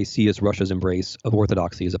regard what they see as Russia's embrace of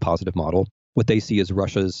orthodoxy as a positive model. What they see as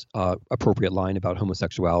Russia's appropriate line about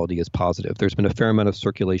homosexuality as positive. There's been a fair amount of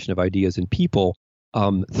circulation of ideas in people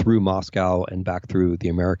through Moscow and back through the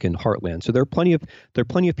American heartland. So there are plenty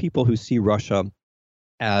of people who see Russia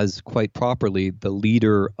as, quite properly, the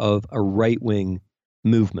leader of a right-wing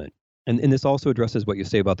movement. And this also addresses what you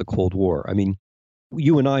say about the Cold War. I mean,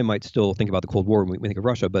 you and I might still think about the Cold War when we think of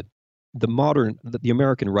Russia, but the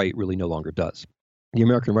American right really no longer does. The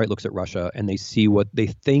American right looks at Russia and they see what they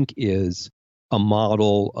think is a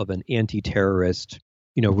model of an anti-terrorist,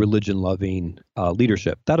 religion-loving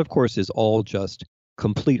leadership. That, of course, is all just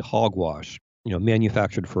complete hogwash,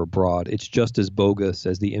 manufactured for abroad. It's just as bogus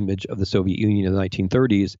as the image of the Soviet Union in the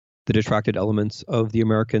 1930s that attracted elements of the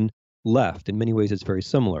American left. In many ways, it's very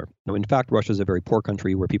similar. In fact, Russia is a very poor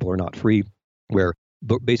country where people are not free, where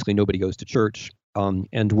basically nobody goes to church,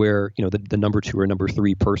 and where the number 2 or number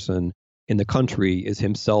 3 person in the country is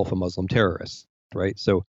himself a Muslim terrorist, right?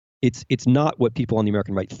 So it's not what people on the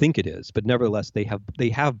American right think it is, but nevertheless they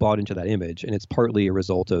have bought into that image, and it's partly a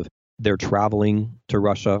result of their traveling to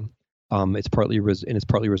Russia. It's partly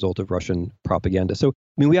a result of Russian propaganda. So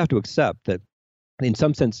we have to accept that in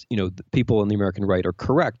some sense, the people on the American right are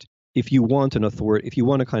correct. If you want a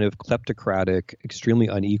kind of kleptocratic, extremely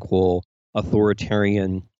unequal,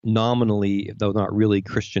 authoritarian, nominally, though not really,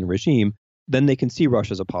 Christian regime, then they can see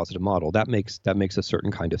Russia as a positive model. That makes a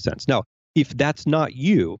certain kind of sense. Now, if that's not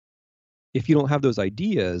you, if you don't have those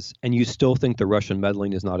ideas and you still think the Russian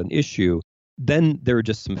meddling is not an issue, then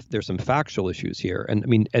there's some factual issues here.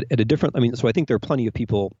 And so I think there are plenty of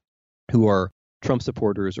people who are Trump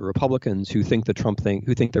supporters or Republicans who think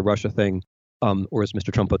the Russia thing, or as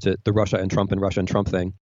Mr. Trump puts it, the Russia and Trump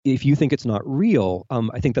thing. If you think it's not real,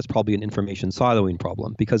 I think that's probably an information siloing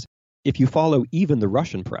problem, because if you follow even the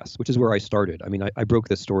Russian press, which is where I started, I broke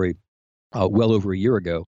this story well over a year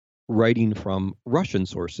ago, writing from Russian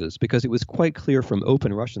sources, because it was quite clear from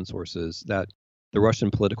open Russian sources that the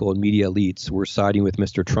Russian political and media elites were siding with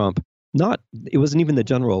Mr. Trump. It wasn't even the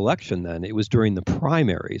general election then, it was during the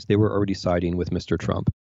primaries. They were already siding with Mr. Trump.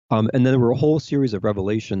 And then there were a whole series of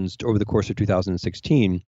revelations over the course of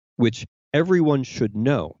 2016, which everyone should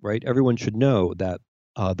know, right? Everyone should know that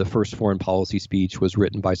the first foreign policy speech was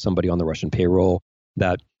written by somebody on the Russian payroll,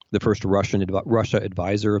 that the first Russia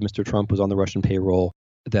advisor of Mr. Trump was on the Russian payroll,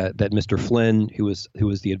 that Mr. Flynn, who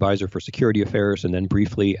was the advisor for security affairs and then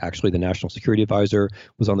briefly actually the national security advisor,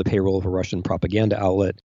 was on the payroll of a Russian propaganda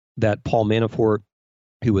outlet, that Paul Manafort,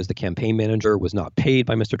 who was the campaign manager, was not paid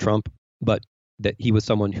by Mr. Trump, but that he was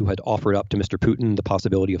someone who had offered up to Mr. Putin the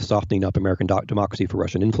possibility of softening up American democracy for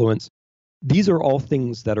Russian influence. These are all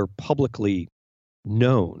things that are publicly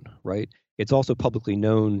known, right? It's also publicly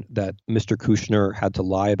known that Mr. Kushner had to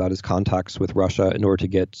lie about his contacts with Russia in order to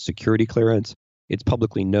get security clearance. It's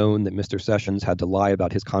publicly known that Mr. Sessions had to lie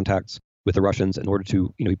about his contacts with the Russians in order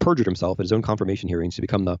to, he perjured himself at his own confirmation hearings to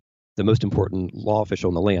become the most important law official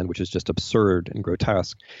in the land, which is just absurd and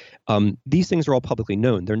grotesque. These things are all publicly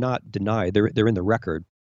known. They're not denied. They're in the record.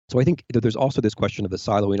 So I think there's also this question of the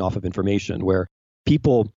siloing off of information where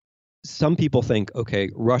some people think, okay,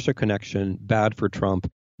 Russia connection, bad for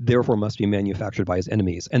Trump, therefore must be manufactured by his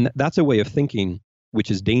enemies. And that's a way of thinking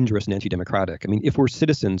which is dangerous and anti-democratic. I mean, if we're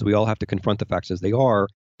citizens, we all have to confront the facts as they are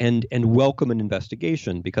and welcome an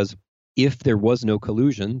investigation, because if there was no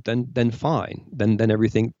collusion, then fine. Then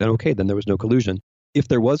everything, then okay, then there was no collusion. If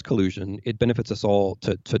there was collusion, it benefits us all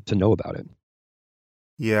to know about it.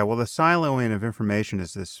 Yeah, well, the siloing of information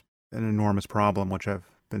is an enormous problem, which I've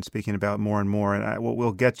been speaking about more and more, and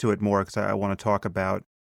we'll get to it more because I want to talk about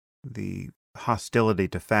the hostility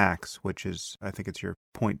to facts, which is, I think it's your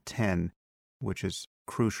point 10, which is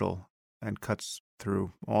crucial and cuts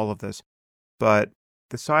through all of this. But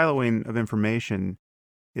the siloing of information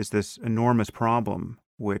is this enormous problem,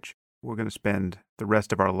 which we're going to spend the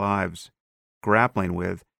rest of our lives grappling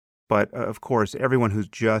with. But of course, everyone who's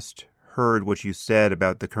just heard what you said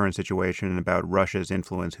about the current situation and about Russia's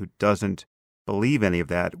influence, who doesn't believe any of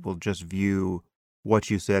that, will just view what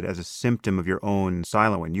you said as a symptom of your own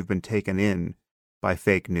siloing. You've been taken in by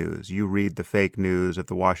fake news. You read the fake news of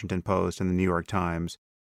the Washington Post and the New York Times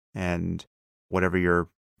and whatever your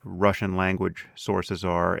Russian language sources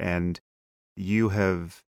are, and you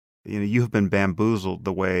have been bamboozled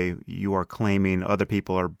the way you are claiming other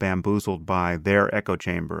people are bamboozled by their echo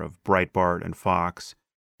chamber of Breitbart and Fox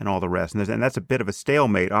and all the rest. And that's a bit of a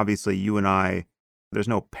stalemate. Obviously, you and I, there's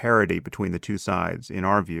no parity between the two sides in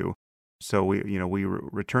our view. So we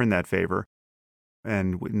return that favor,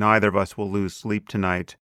 and neither of us will lose sleep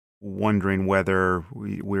tonight wondering whether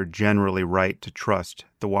we're generally right to trust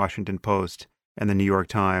the Washington Post and the New York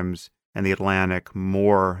Times and the Atlantic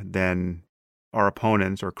more than our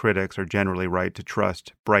opponents or critics are generally right to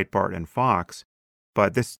trust Breitbart and Fox.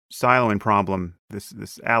 But this siloing problem,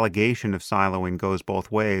 this allegation of siloing goes both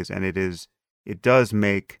ways, and it does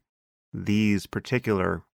make these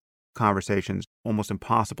particular conversations almost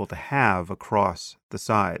impossible to have across the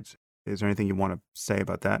sides. Is there anything you want to say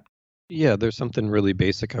about that? Yeah, there's something really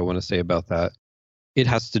basic I want to say about that. It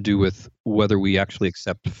has to do with whether we actually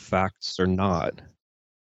accept facts or not.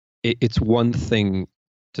 It's one thing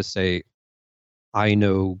to say, I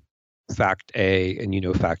know fact A and you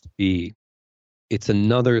know fact B. It's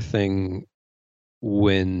another thing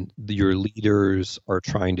when your leaders are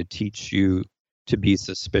trying to teach you to be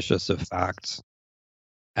suspicious of facts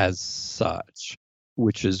as such,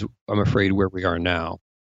 which is, I'm afraid, where we are now.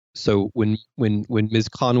 So when Ms.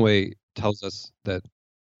 Conway tells us that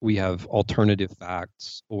we have alternative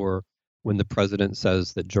facts, or when the president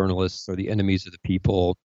says that journalists are the enemies of the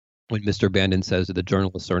people, when Mr. Bandon says that the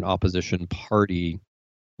journalists are an opposition party,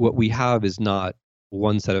 what we have is not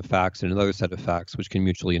one set of facts and another set of facts which can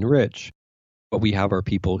mutually enrich. What we have are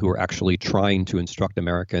people who are actually trying to instruct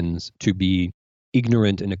Americans to be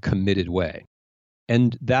ignorant in a committed way.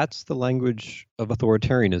 And that's the language of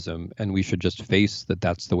authoritarianism, and we should just face that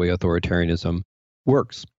that's the way authoritarianism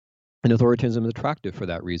works. And authoritarianism is attractive for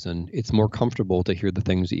that reason. It's more comfortable to hear the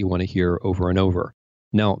things that you want to hear over and over.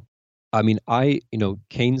 Now, I mean,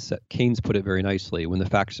 Keynes put it very nicely. When the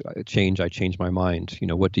facts change, I change my mind.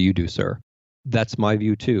 What do you do, sir? That's my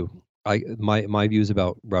view too. My views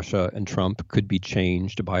about Russia and Trump could be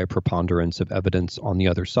changed by a preponderance of evidence on the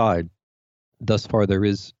other side. Thus far, there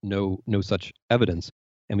is no such evidence,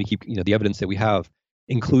 and we keep the evidence that we have,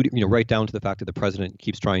 including right down to the fact that the president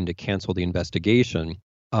keeps trying to cancel the investigation,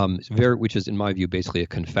 which is in my view basically a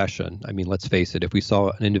confession. I mean, let's face it, if we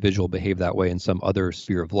saw an individual behave that way in some other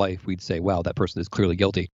sphere of life, we'd say, wow, that person is clearly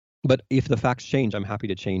guilty. But if the facts change, I'm happy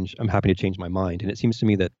to change my mind. And it seems to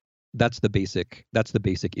me that that's the basic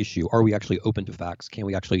issue. Are we actually open to facts? Can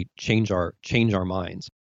we actually change our minds?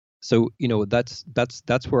 So that's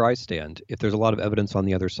where I stand. If there's a lot of evidence on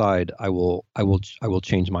the other side, I will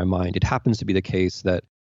change my mind. It happens to be the case that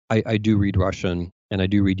I do read Russian and I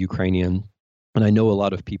do read Ukrainian, and I know a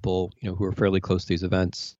lot of people who are fairly close to these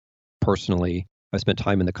events personally. I spent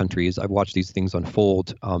time in the countries. I've watched these things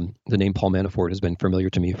unfold. The name Paul Manafort has been familiar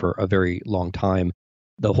to me for a very long time.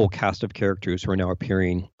 The whole cast of characters who are now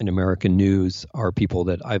appearing in American news are people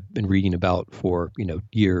that I've been reading about for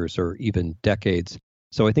years or even decades.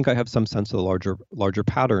 So I think I have some sense of the larger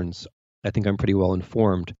patterns. I think I'm pretty well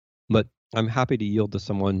informed, but I'm happy to yield to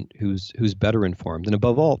someone who's better informed. And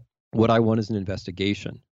above all, what I want is an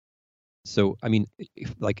investigation. So I mean,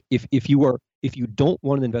 if you don't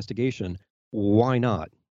want an investigation, why not?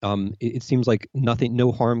 It seems like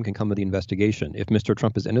no harm can come of the investigation. If Mr.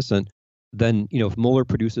 Trump is innocent, then if Mueller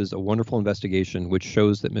produces a wonderful investigation which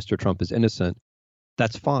shows that Mr. Trump is innocent,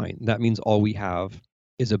 that's fine. That means all we have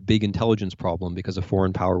is a big intelligence problem because a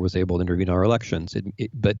foreign power was able to intervene in our elections.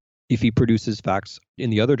 But If he produces facts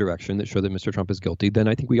in the other direction that show that Mr. Trump is guilty, then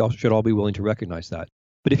I think we all should all be willing to recognize that.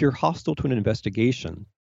 But if you're hostile to an investigation,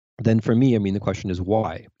 then for me, I mean, the question is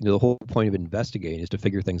why? The whole point of investigating is to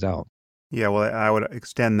figure things out. Yeah, well, I would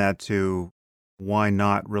extend that to why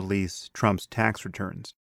not release Trump's tax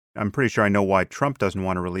returns? I'm pretty sure I know why Trump doesn't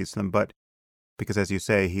want to release them, but because, as you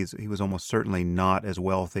say, he was almost certainly not as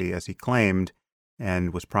wealthy as he claimed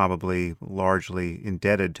and was probably largely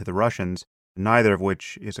indebted to the Russians, neither of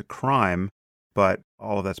which is a crime, but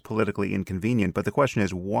all of that's politically inconvenient. But the question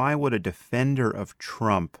is, why would a defender of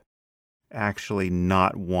Trump actually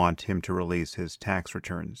not want him to release his tax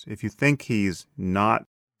returns? If you think he's not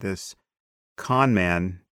this con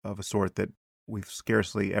man of a sort that we've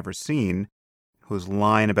scarcely ever seen, who's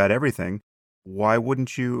lying about everything, why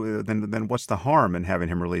wouldn't you, then what's the harm in having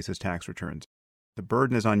him release his tax returns? The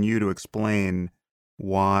burden is on you to explain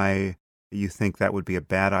why you think that would be a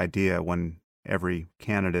bad idea when every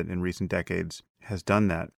candidate in recent decades has done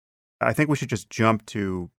that. I think we should just jump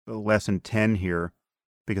to lesson 10 here,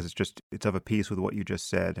 because it's of a piece with what you just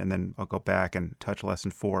said, and then I'll go back and touch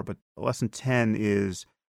lesson 4. But lesson 10 is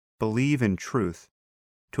believe in truth.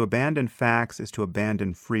 To abandon facts is to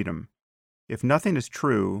abandon freedom. If nothing is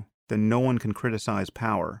true, then no one can criticize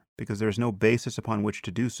power, because there is no basis upon which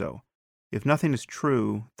to do so. If nothing is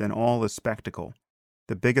true, then all is spectacle.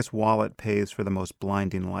 The biggest wallet pays for the most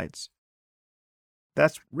blinding lights.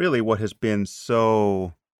 That's really what has been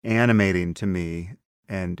so animating to me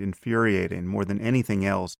and infuriating more than anything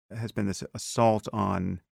else, has been this assault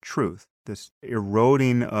on truth, this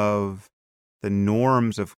eroding of the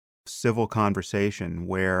norms of civil conversation,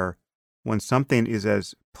 where when something is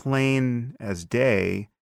as plain as day,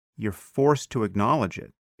 you're forced to acknowledge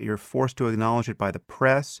it. You're forced to acknowledge it by the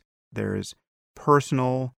press. There's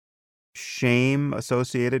personal shame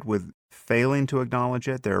associated with failing to acknowledge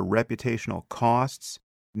it. There are reputational costs.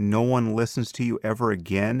 No one listens to you ever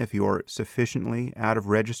again if you're sufficiently out of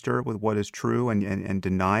register with what is true and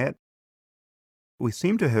deny it. We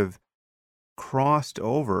seem to have crossed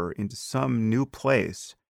over into some new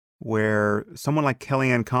place where someone like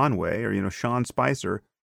Kellyanne Conway or, Sean Spicer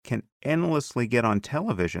can endlessly get on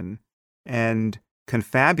television and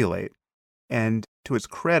confabulate. And to its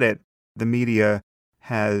credit, the media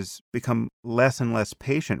has become less and less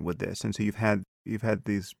patient with this. And so you've had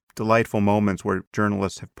these delightful moments where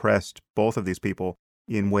journalists have pressed both of these people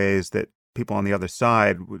in ways that people on the other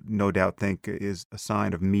side would no doubt think is a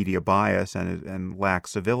sign of media bias and lack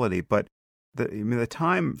civility. But the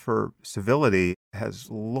time for civility has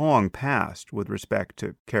long passed with respect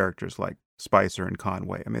to characters like Spicer and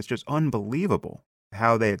Conway. I mean, it's just unbelievable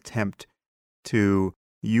how they attempt to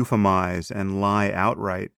euphemize and lie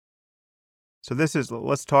outright. So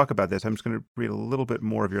let's talk about this. I'm just going to read a little bit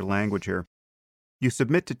more of your language here. You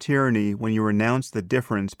submit to tyranny when you renounce the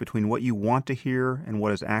difference between what you want to hear and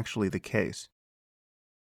what is actually the case.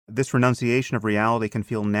 This renunciation of reality can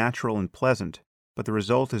feel natural and pleasant, but the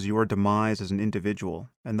result is your demise as an individual,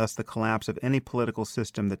 and thus the collapse of any political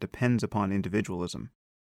system that depends upon individualism.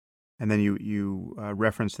 And then you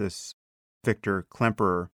reference this Victor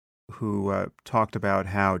Klemperer, who talked about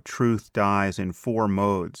how truth dies in 4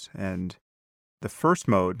 modes. And the first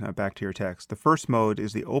mode, back to your text, the first mode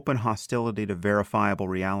is the open hostility to verifiable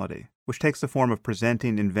reality, which takes the form of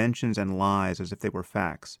presenting inventions and lies as if they were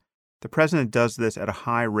facts. The president does this at a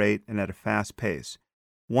high rate and at a fast pace.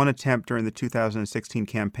 One attempt during the 2016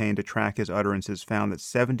 campaign to track his utterances found that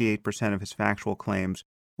 78% of his factual claims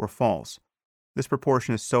were false. This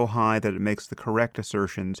proportion is so high that it makes the correct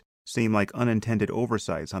assertions seem like unintended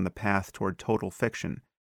oversights on the path toward total fiction.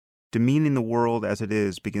 Demeaning the world as it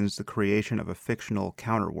is begins the creation of a fictional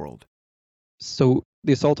counterworld. So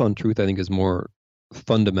the assault on truth, I think, is more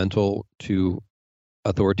fundamental to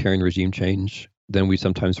authoritarian regime change than we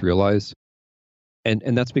sometimes realize. And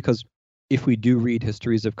that's because if we do read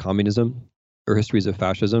histories of communism or histories of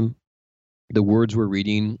fascism, the words we're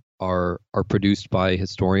reading are produced by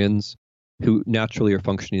historians who naturally are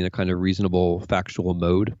functioning in a kind of reasonable factual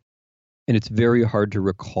mode. And it's very hard to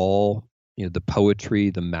recall the poetry,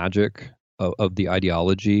 the magic of the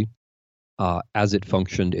ideology as it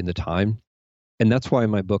functioned in the time. And that's why in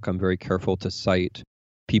my book, I'm very careful to cite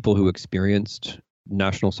people who experienced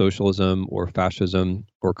National Socialism or fascism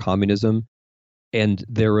or communism and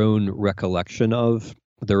their own recollection of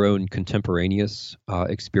their own contemporaneous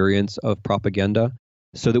experience of propaganda,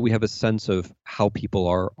 so that we have a sense of how people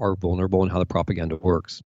are vulnerable and how the propaganda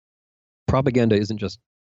works. Propaganda isn't just,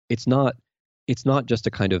 it's not just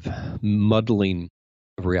a kind of muddling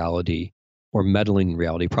of reality or meddling in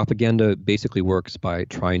reality. Propaganda basically works by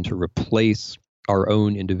trying to replace our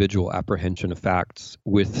own individual apprehension of facts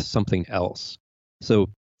with something else. So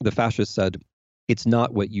the fascists said, it's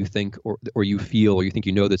not what you think or you feel or you think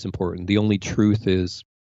you know that's important. The only truth is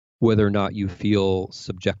whether or not you feel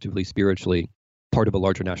subjectively, spiritually part of a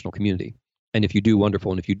larger national community. And if you do,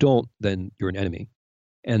 wonderful. And if you don't, then you're an enemy.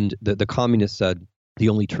 And the communists said the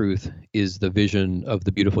only truth is the vision of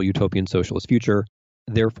the beautiful utopian socialist future.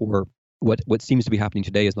 Therefore, what seems to be happening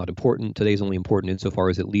today is not important. Today is only important insofar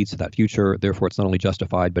as it leads to that future. Therefore, it's not only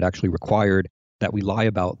justified, but actually required that we lie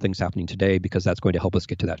about things happening today because that's going to help us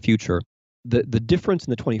get to that future. The difference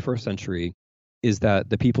in the 21st century is that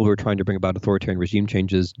the people who are trying to bring about authoritarian regime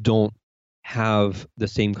changes don't have the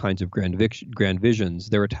same kinds of grand visions.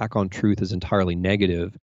 Their attack on truth is entirely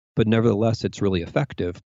negative, but nevertheless, it's really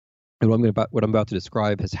effective. And what I'm about to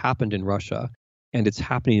describe has happened in Russia, and it's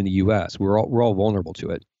happening in the U.S. We're all vulnerable to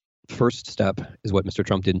it. First step is what Mr.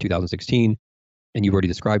 Trump did in 2016, and you've already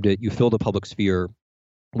described it. You fill the public sphere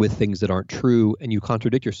with things that aren't true, and you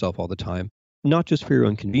contradict yourself all the time, not just for your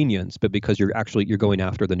own convenience, but because you're going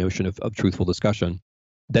after the notion of truthful discussion.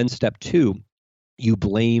 Then step two, you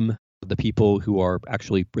blame the people who are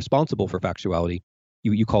actually responsible for factuality.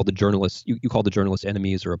 You call the journalists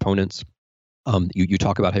enemies or opponents. You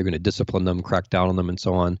talk about how you're going to discipline them, crack down on them, and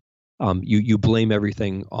so on. You blame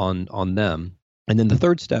everything on them. And then the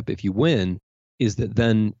third step, if you win, is that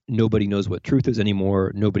then nobody knows what truth is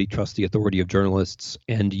anymore. Nobody trusts the authority of journalists,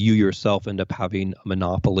 and you yourself end up having a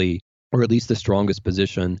monopoly, or at least the strongest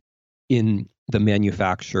position in the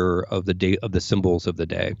manufacture of the symbols of the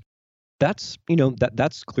day. That's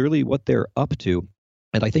clearly what they're up to,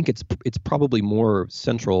 and I think it's probably more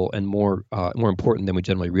central and more important than we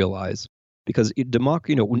generally realize. Because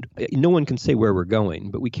no one can say where we're going,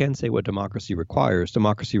 but we can say what democracy requires.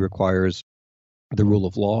 Democracy requires the rule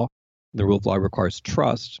of law. The rule of law requires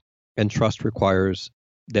trust, and trust requires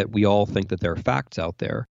that we all think that there are facts out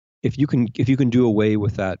there. If you can do away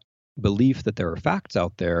with that belief that there are facts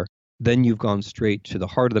out there, then you've gone straight to the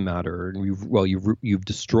heart of the matter, and you've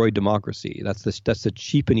destroyed democracy. That's the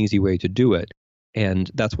cheap and easy way to do it.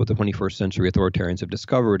 And that's what the 21st century authoritarians have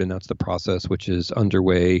discovered, and that's the process which is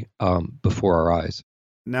underway before our eyes.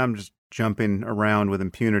 Now I'm just jumping around with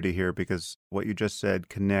impunity here because what you just said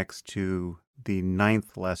connects to the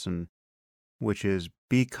 9th lesson, which is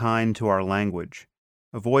be kind to our language.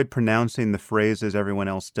 Avoid pronouncing the phrases everyone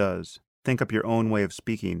else does. Think up your own way of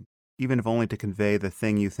speaking, even if only to convey the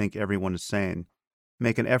thing you think everyone is saying.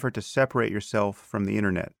 Make an effort to separate yourself from the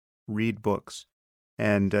internet. Read books.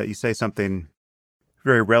 And you say something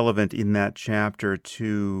very relevant in that chapter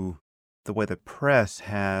to the way the press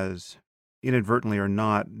has, inadvertently or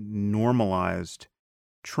not, normalized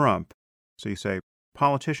Trump. So you say,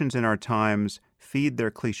 politicians in our times feed their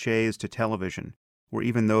cliches to television, where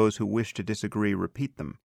even those who wish to disagree repeat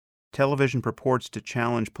them. Television purports to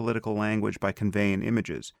challenge political language by conveying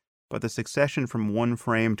images, but the succession from one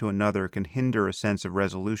frame to another can hinder a sense of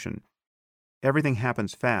resolution. Everything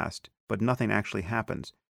happens fast, but nothing actually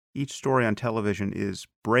happens. Each story on television is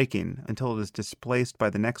breaking until it is displaced by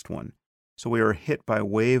the next one, so we are hit by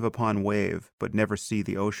wave upon wave, but never see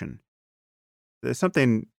the ocean. There's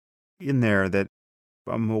something in there that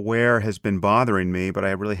I'm aware has been bothering me, but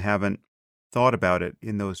I really haven't thought about it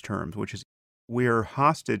in those terms, which is we are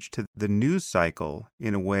hostage to the news cycle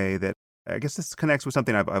in a way that, I guess this connects with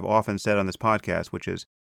something I've often said on this podcast, which is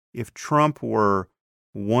if Trump were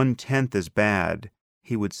 1/10 as bad,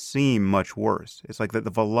 he would seem much worse. It's like the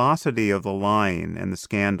velocity of the lying and the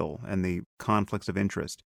scandal and the conflicts of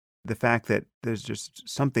interest, the fact that there's just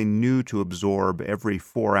something new to absorb every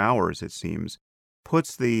 4 hours, it seems,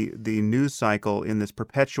 puts the news cycle in this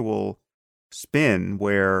perpetual spin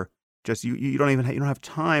where just you don't have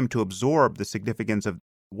time to absorb the significance of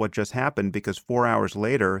what just happened, because 4 hours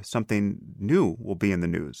later something new will be in the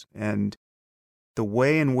news. And the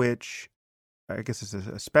way in which, I guess this is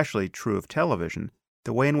especially true of television,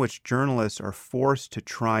 the way in which journalists are forced to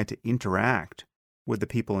try to interact with the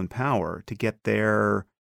people in power to get their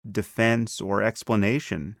defense or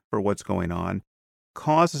explanation for what's going on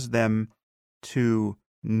causes them to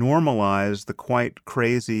normalize the quite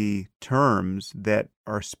crazy terms that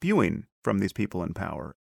are spewing from these people in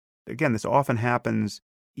power. Again, this often happens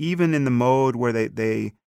even in the mode where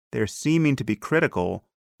they're seeming to be critical.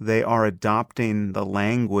 They are adopting the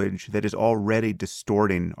language that is already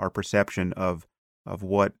distorting our perception of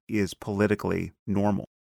what is politically normal.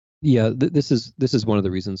 Yeah, this is one of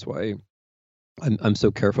the reasons why I'm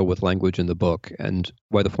so careful with language in the book, and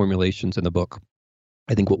why the formulations in the book,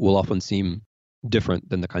 I think, will often seem different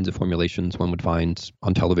than the kinds of formulations one would find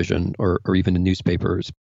on television or even in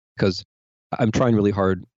newspapers, because I'm trying really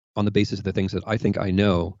hard on the basis of the things that I think I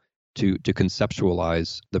know to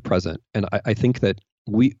conceptualize the present. And I think that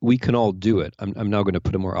we can all do it. I'm now going to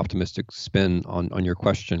put a more optimistic spin on your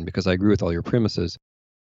question, because I agree with all your premises.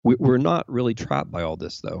 We're not really trapped by all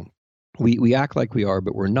this, though. We act like we are,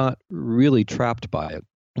 but we're not really trapped by it.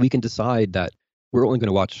 We can decide that we're only going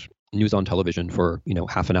to watch news on television for,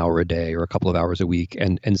 half an hour a day or a couple of hours a week,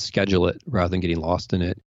 and schedule it rather than getting lost in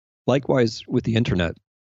it. Likewise, with the internet,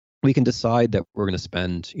 we can decide that we're going to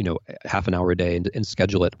spend, half an hour a day and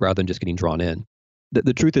schedule it rather than just getting drawn in.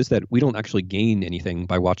 The truth is that we don't actually gain anything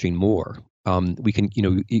by watching more. We can,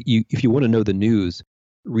 if you want to know the news,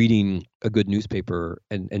 reading a good newspaper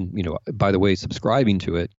and by the way, subscribing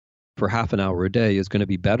to it for half an hour a day is going to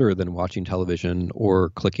be better than watching television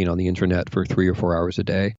or clicking on the internet for 3 or 4 hours a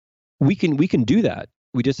day. We can do that.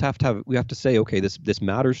 We just have to say, okay, this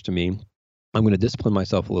matters to me. I'm going to discipline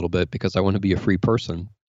myself a little bit because I want to be a free person.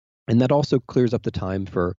 And that also clears up the time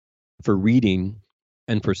for reading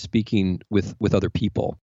and for speaking with other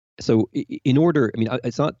people. So in order,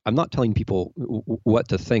 I'm not telling people what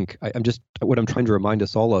to think. What I'm trying to remind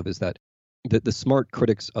us all of is that the smart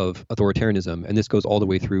critics of authoritarianism, and this goes all the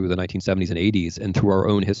way through the 1970s and 80s and through our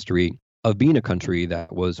own history of being a country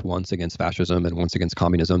that was once against fascism and once against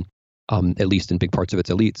communism, at least in big parts of its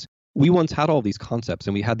elites. We once had all these concepts,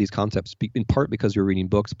 and we had these concepts in part because we were reading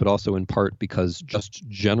books, but also in part because just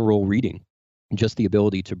general reading, just the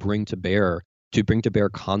ability to bring to bear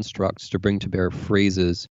constructs, to bring to bear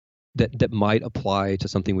phrases that might apply to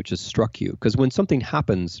something which has struck you. Because when something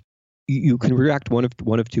happens, you can react one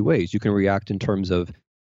of two ways. You can react in terms of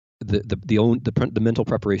the mental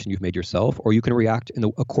preparation you've made yourself, or you can react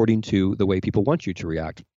according to the way people want you to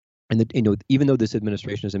react. And even though this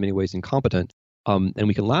administration is in many ways incompetent, and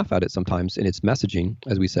we can laugh at it sometimes in its messaging,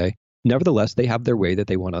 as we say, nevertheless, they have their way that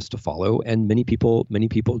they want us to follow, and many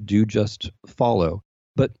people do just follow.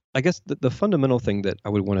 But I guess the fundamental thing that I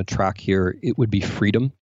would want to track here, it would be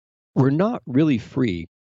freedom. We're not really free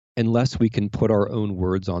unless we can put our own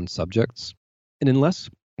words on subjects. And unless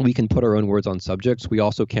we can put our own words on subjects, we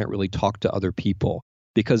also can't really talk to other people.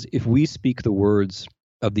 Because if we speak the words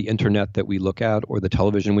of the internet that we look at or the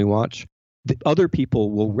television we watch, the other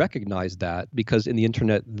people will recognize that, because in the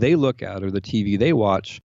internet they look at or the TV they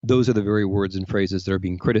watch, those are the very words and phrases that are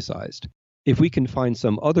being criticized. If we can find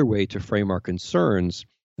some other way to frame our concerns,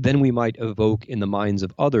 then we might evoke in the minds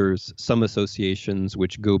of others some associations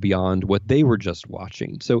which go beyond what they were just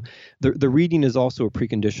watching. So the reading is also a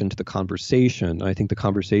precondition to the conversation. And I think the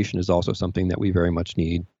conversation is also something that we very much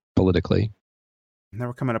need politically. Now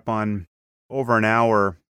we're coming up on over an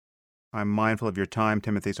hour. I'm mindful of your time,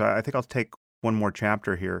 Timothy, so I think I'll take one more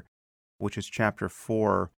chapter here, which is chapter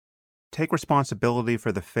 4. Take responsibility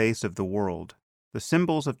for the face of the world. The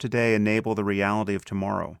symbols of today enable the reality of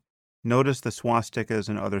tomorrow. Notice the swastikas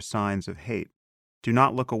and other signs of hate. Do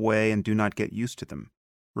not look away and do not get used to them.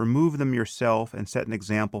 Remove them yourself and set an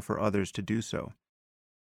example for others to do so.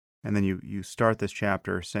 And then you start this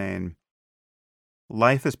chapter saying,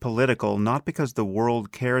 life is political not because the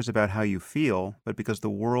world cares about how you feel, but because the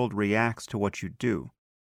world reacts to what you do.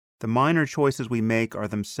 The minor choices we make are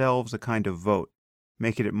themselves a kind of vote,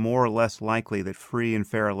 making it more or less likely that free and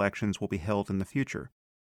fair elections will be held in the future.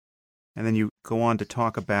 And then you go on to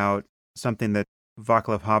talk about something that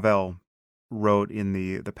Václav Havel wrote in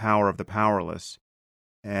The Power of the Powerless.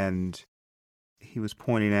 And he was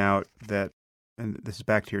pointing out that, and this is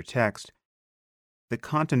back to your text, the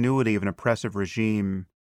continuity of an oppressive regime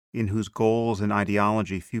in whose goals and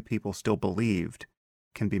ideology few people still believed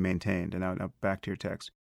can be maintained. And now back to your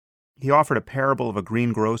text. He offered a parable of a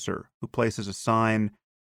greengrocer who places a sign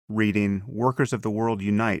reading, "Workers of the World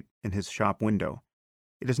Unite," in his shop window.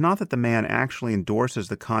 It is not that the man actually endorses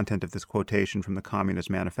the content of this quotation from the Communist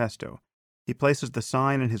Manifesto. He places the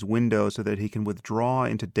sign in his window so that he can withdraw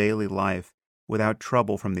into daily life without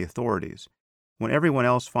trouble from the authorities. When everyone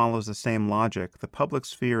else follows the same logic, the public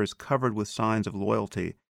sphere is covered with signs of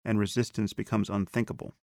loyalty and resistance becomes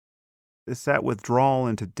unthinkable. It's that withdrawal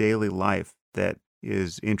into daily life that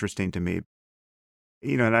is interesting to me.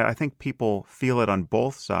 And I think people feel it on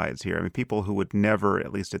both sides here. I mean, people who would never,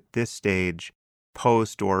 at least at this stage,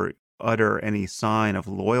 post or utter any sign of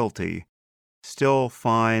loyalty still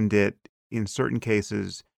find it, in certain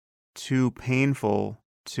cases, too painful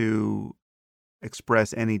to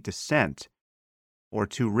express any dissent, or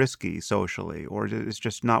too risky socially, or it's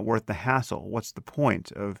just not worth the hassle. What's the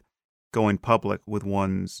point of going public with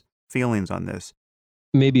one's feelings on this?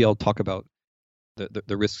 Maybe I'll talk about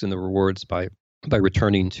the risks and the rewards by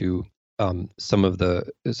returning to some of the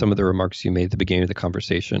remarks you made at the beginning of the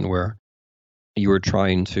conversation, where you were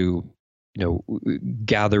trying to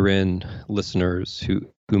gather in listeners who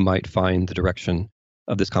might find the direction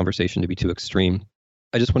of this conversation to be too extreme.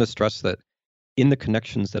 I just want to stress that in the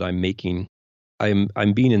connections that I'm making,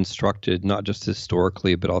 I'm being instructed not just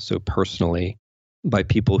historically but also personally by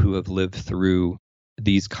people who have lived through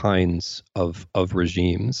these kinds of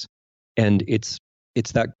regimes, and it's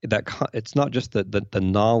it's not just the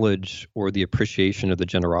knowledge or the appreciation of the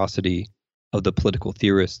generosity of the political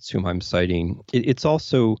theorists whom I'm citing. It's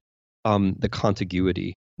also the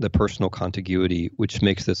contiguity, the personal contiguity, which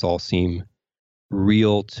makes this all seem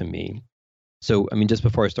real to me. So, I mean, just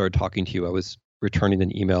before I started talking to you, I was returning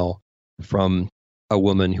an email from a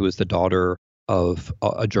woman who is the daughter of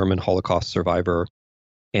a German Holocaust survivor,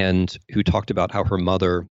 and who talked about how her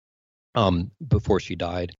mother, before she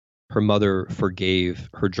died, her mother forgave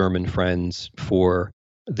her German friends for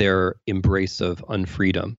their embrace of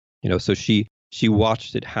unfreedom. So she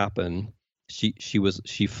watched it happen.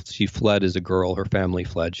 She fled as a girl. Her family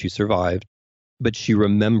fled. She survived, but she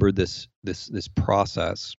remembered this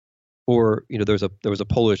process. Or there was a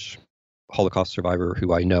Polish Holocaust survivor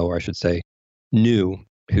who I know, or I should say, knew,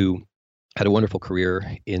 who had a wonderful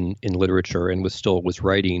career in literature and was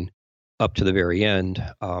writing up to the very end,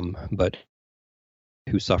 but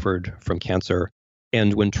who suffered from cancer.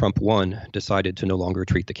 And when Trump won, decided to no longer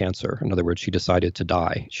treat the cancer. In other words, she decided to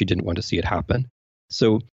die. She didn't want to see it happen.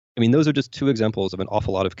 So, I mean, those are just two examples of an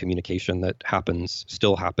awful lot of communication that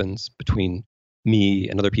still happens between me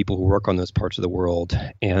and other people who work on those parts of the world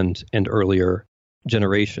and earlier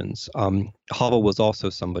generations. Havel was also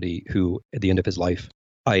somebody who, at the end of his life,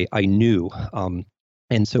 I knew.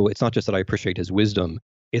 And so it's not just that I appreciate his wisdom,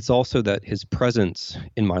 it's also that his presence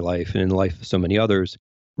in my life and in the life of so many others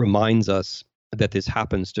reminds us that this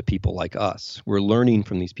happens to people like us. We're learning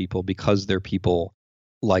from these people because they're people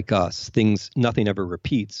like us. Nothing ever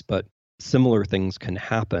repeats, but similar things can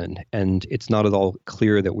happen. And it's not at all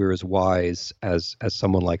clear that we're as wise as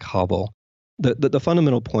someone like Havel. The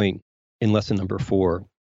fundamental point in lesson number 4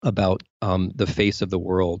 about the face of the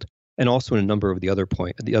world, and also in a number of the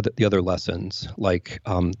other lessons, like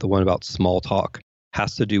the one about small talk,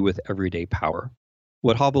 has to do with everyday power.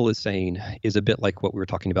 What Havel is saying is a bit like what we were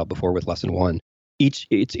talking about before with lesson 1.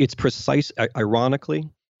 It's precise. Ironically,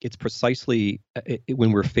 it's precisely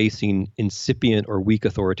when we're facing incipient or weak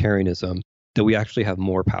authoritarianism that we actually have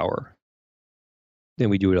more power than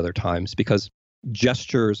we do at other times, because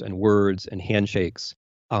gestures and words and handshakes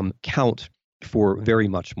count for very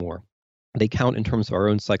much more. They count in terms of our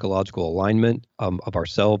own psychological alignment of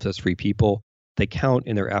ourselves as free people. They count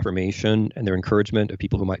in their affirmation and their encouragement of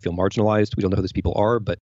people who might feel marginalized. We don't know who those people are,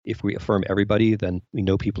 but if we affirm everybody, then we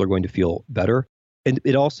know people are going to feel better. And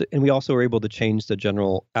we also are able to change the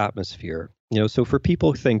general atmosphere. So for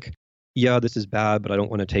people who think, yeah, this is bad, but I don't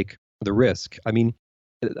want to take the risk. I mean,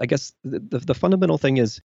 I guess the fundamental thing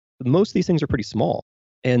is most of these things are pretty small,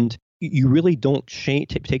 and you really don't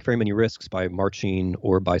take very many risks by marching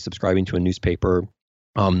or by subscribing to a newspaper,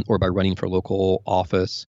 or by running for local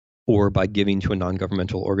office, or by giving to a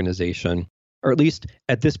non-governmental organization. Or at least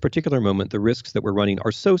at this particular moment, the risks that we're running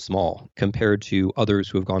are so small compared to others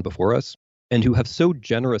who have gone before us and who have so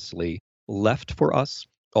generously left for us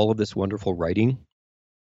all of this wonderful writing.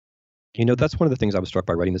 That's one of the things I was struck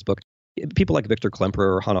by writing this book. People like Victor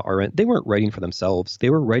Klemperer or Hannah Arendt, they weren't writing for themselves.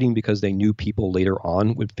 They were writing because they knew people later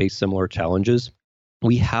on would face similar challenges.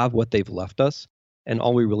 We have what they've left us, and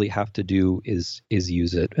all we really have to do is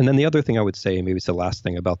use it. And then the other thing I would say, maybe it's the last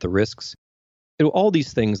thing about the risks, all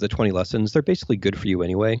these things, the 20 lessons, they're basically good for you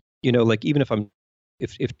anyway. Like even if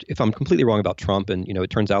I'm completely wrong about Trump, and it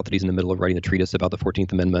turns out that he's in the middle of writing a treatise about the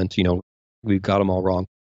 14th Amendment, we've got him all wrong.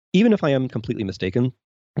 Even if I am completely mistaken,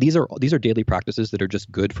 these are daily practices that are just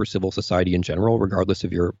good for civil society in general, regardless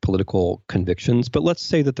of your political convictions. But let's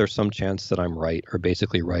say that there's some chance that I'm right, or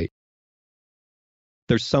basically right.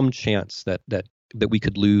 There's some chance that we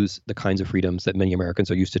could lose the kinds of freedoms that many Americans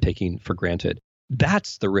are used to taking for granted.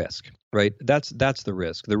 That's the risk, right? That's the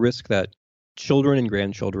risk. The risk that children and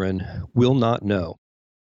grandchildren will not know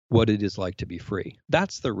what it is like to be free.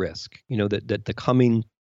 That's the risk, that the coming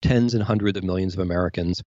tens and hundreds of millions of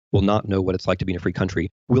Americans will not know what it's like to be in a free country.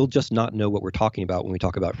 We'll just not know what we're talking about when we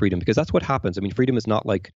talk about freedom, because that's what happens. I mean, freedom is not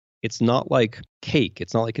like cake.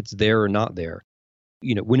 It's not like it's there or not there.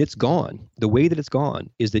 When it's gone, the way that it's gone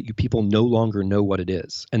is that you people no longer know what it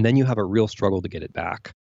is. And then you have a real struggle to get it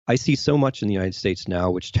back. I see so much in the United States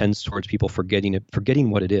now, which tends towards people forgetting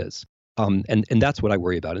what it is. And that's what I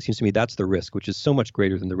worry about. It seems to me that's the risk, which is so much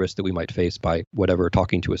greater than the risk that we might face by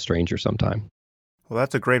talking to a stranger sometime. Well,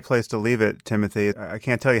 that's a great place to leave it, Timothy. I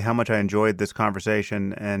can't tell you how much I enjoyed this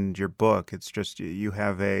conversation and your book. It's just you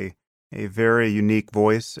have a very unique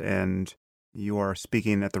voice, and you are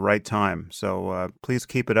speaking at the right time. So please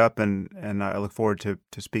keep it up, and I look forward to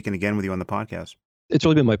speaking again with you on the podcast. It's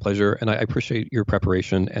really been my pleasure, and I appreciate your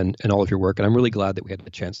preparation and all of your work. And I'm really glad that we had the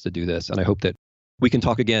chance to do this. And I hope that we can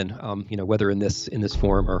talk again, whether in this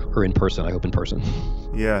forum or in person. I hope in person.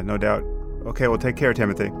 Yeah, no doubt. Okay, well, take care,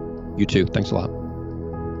 Timothy. You too. Thanks a lot.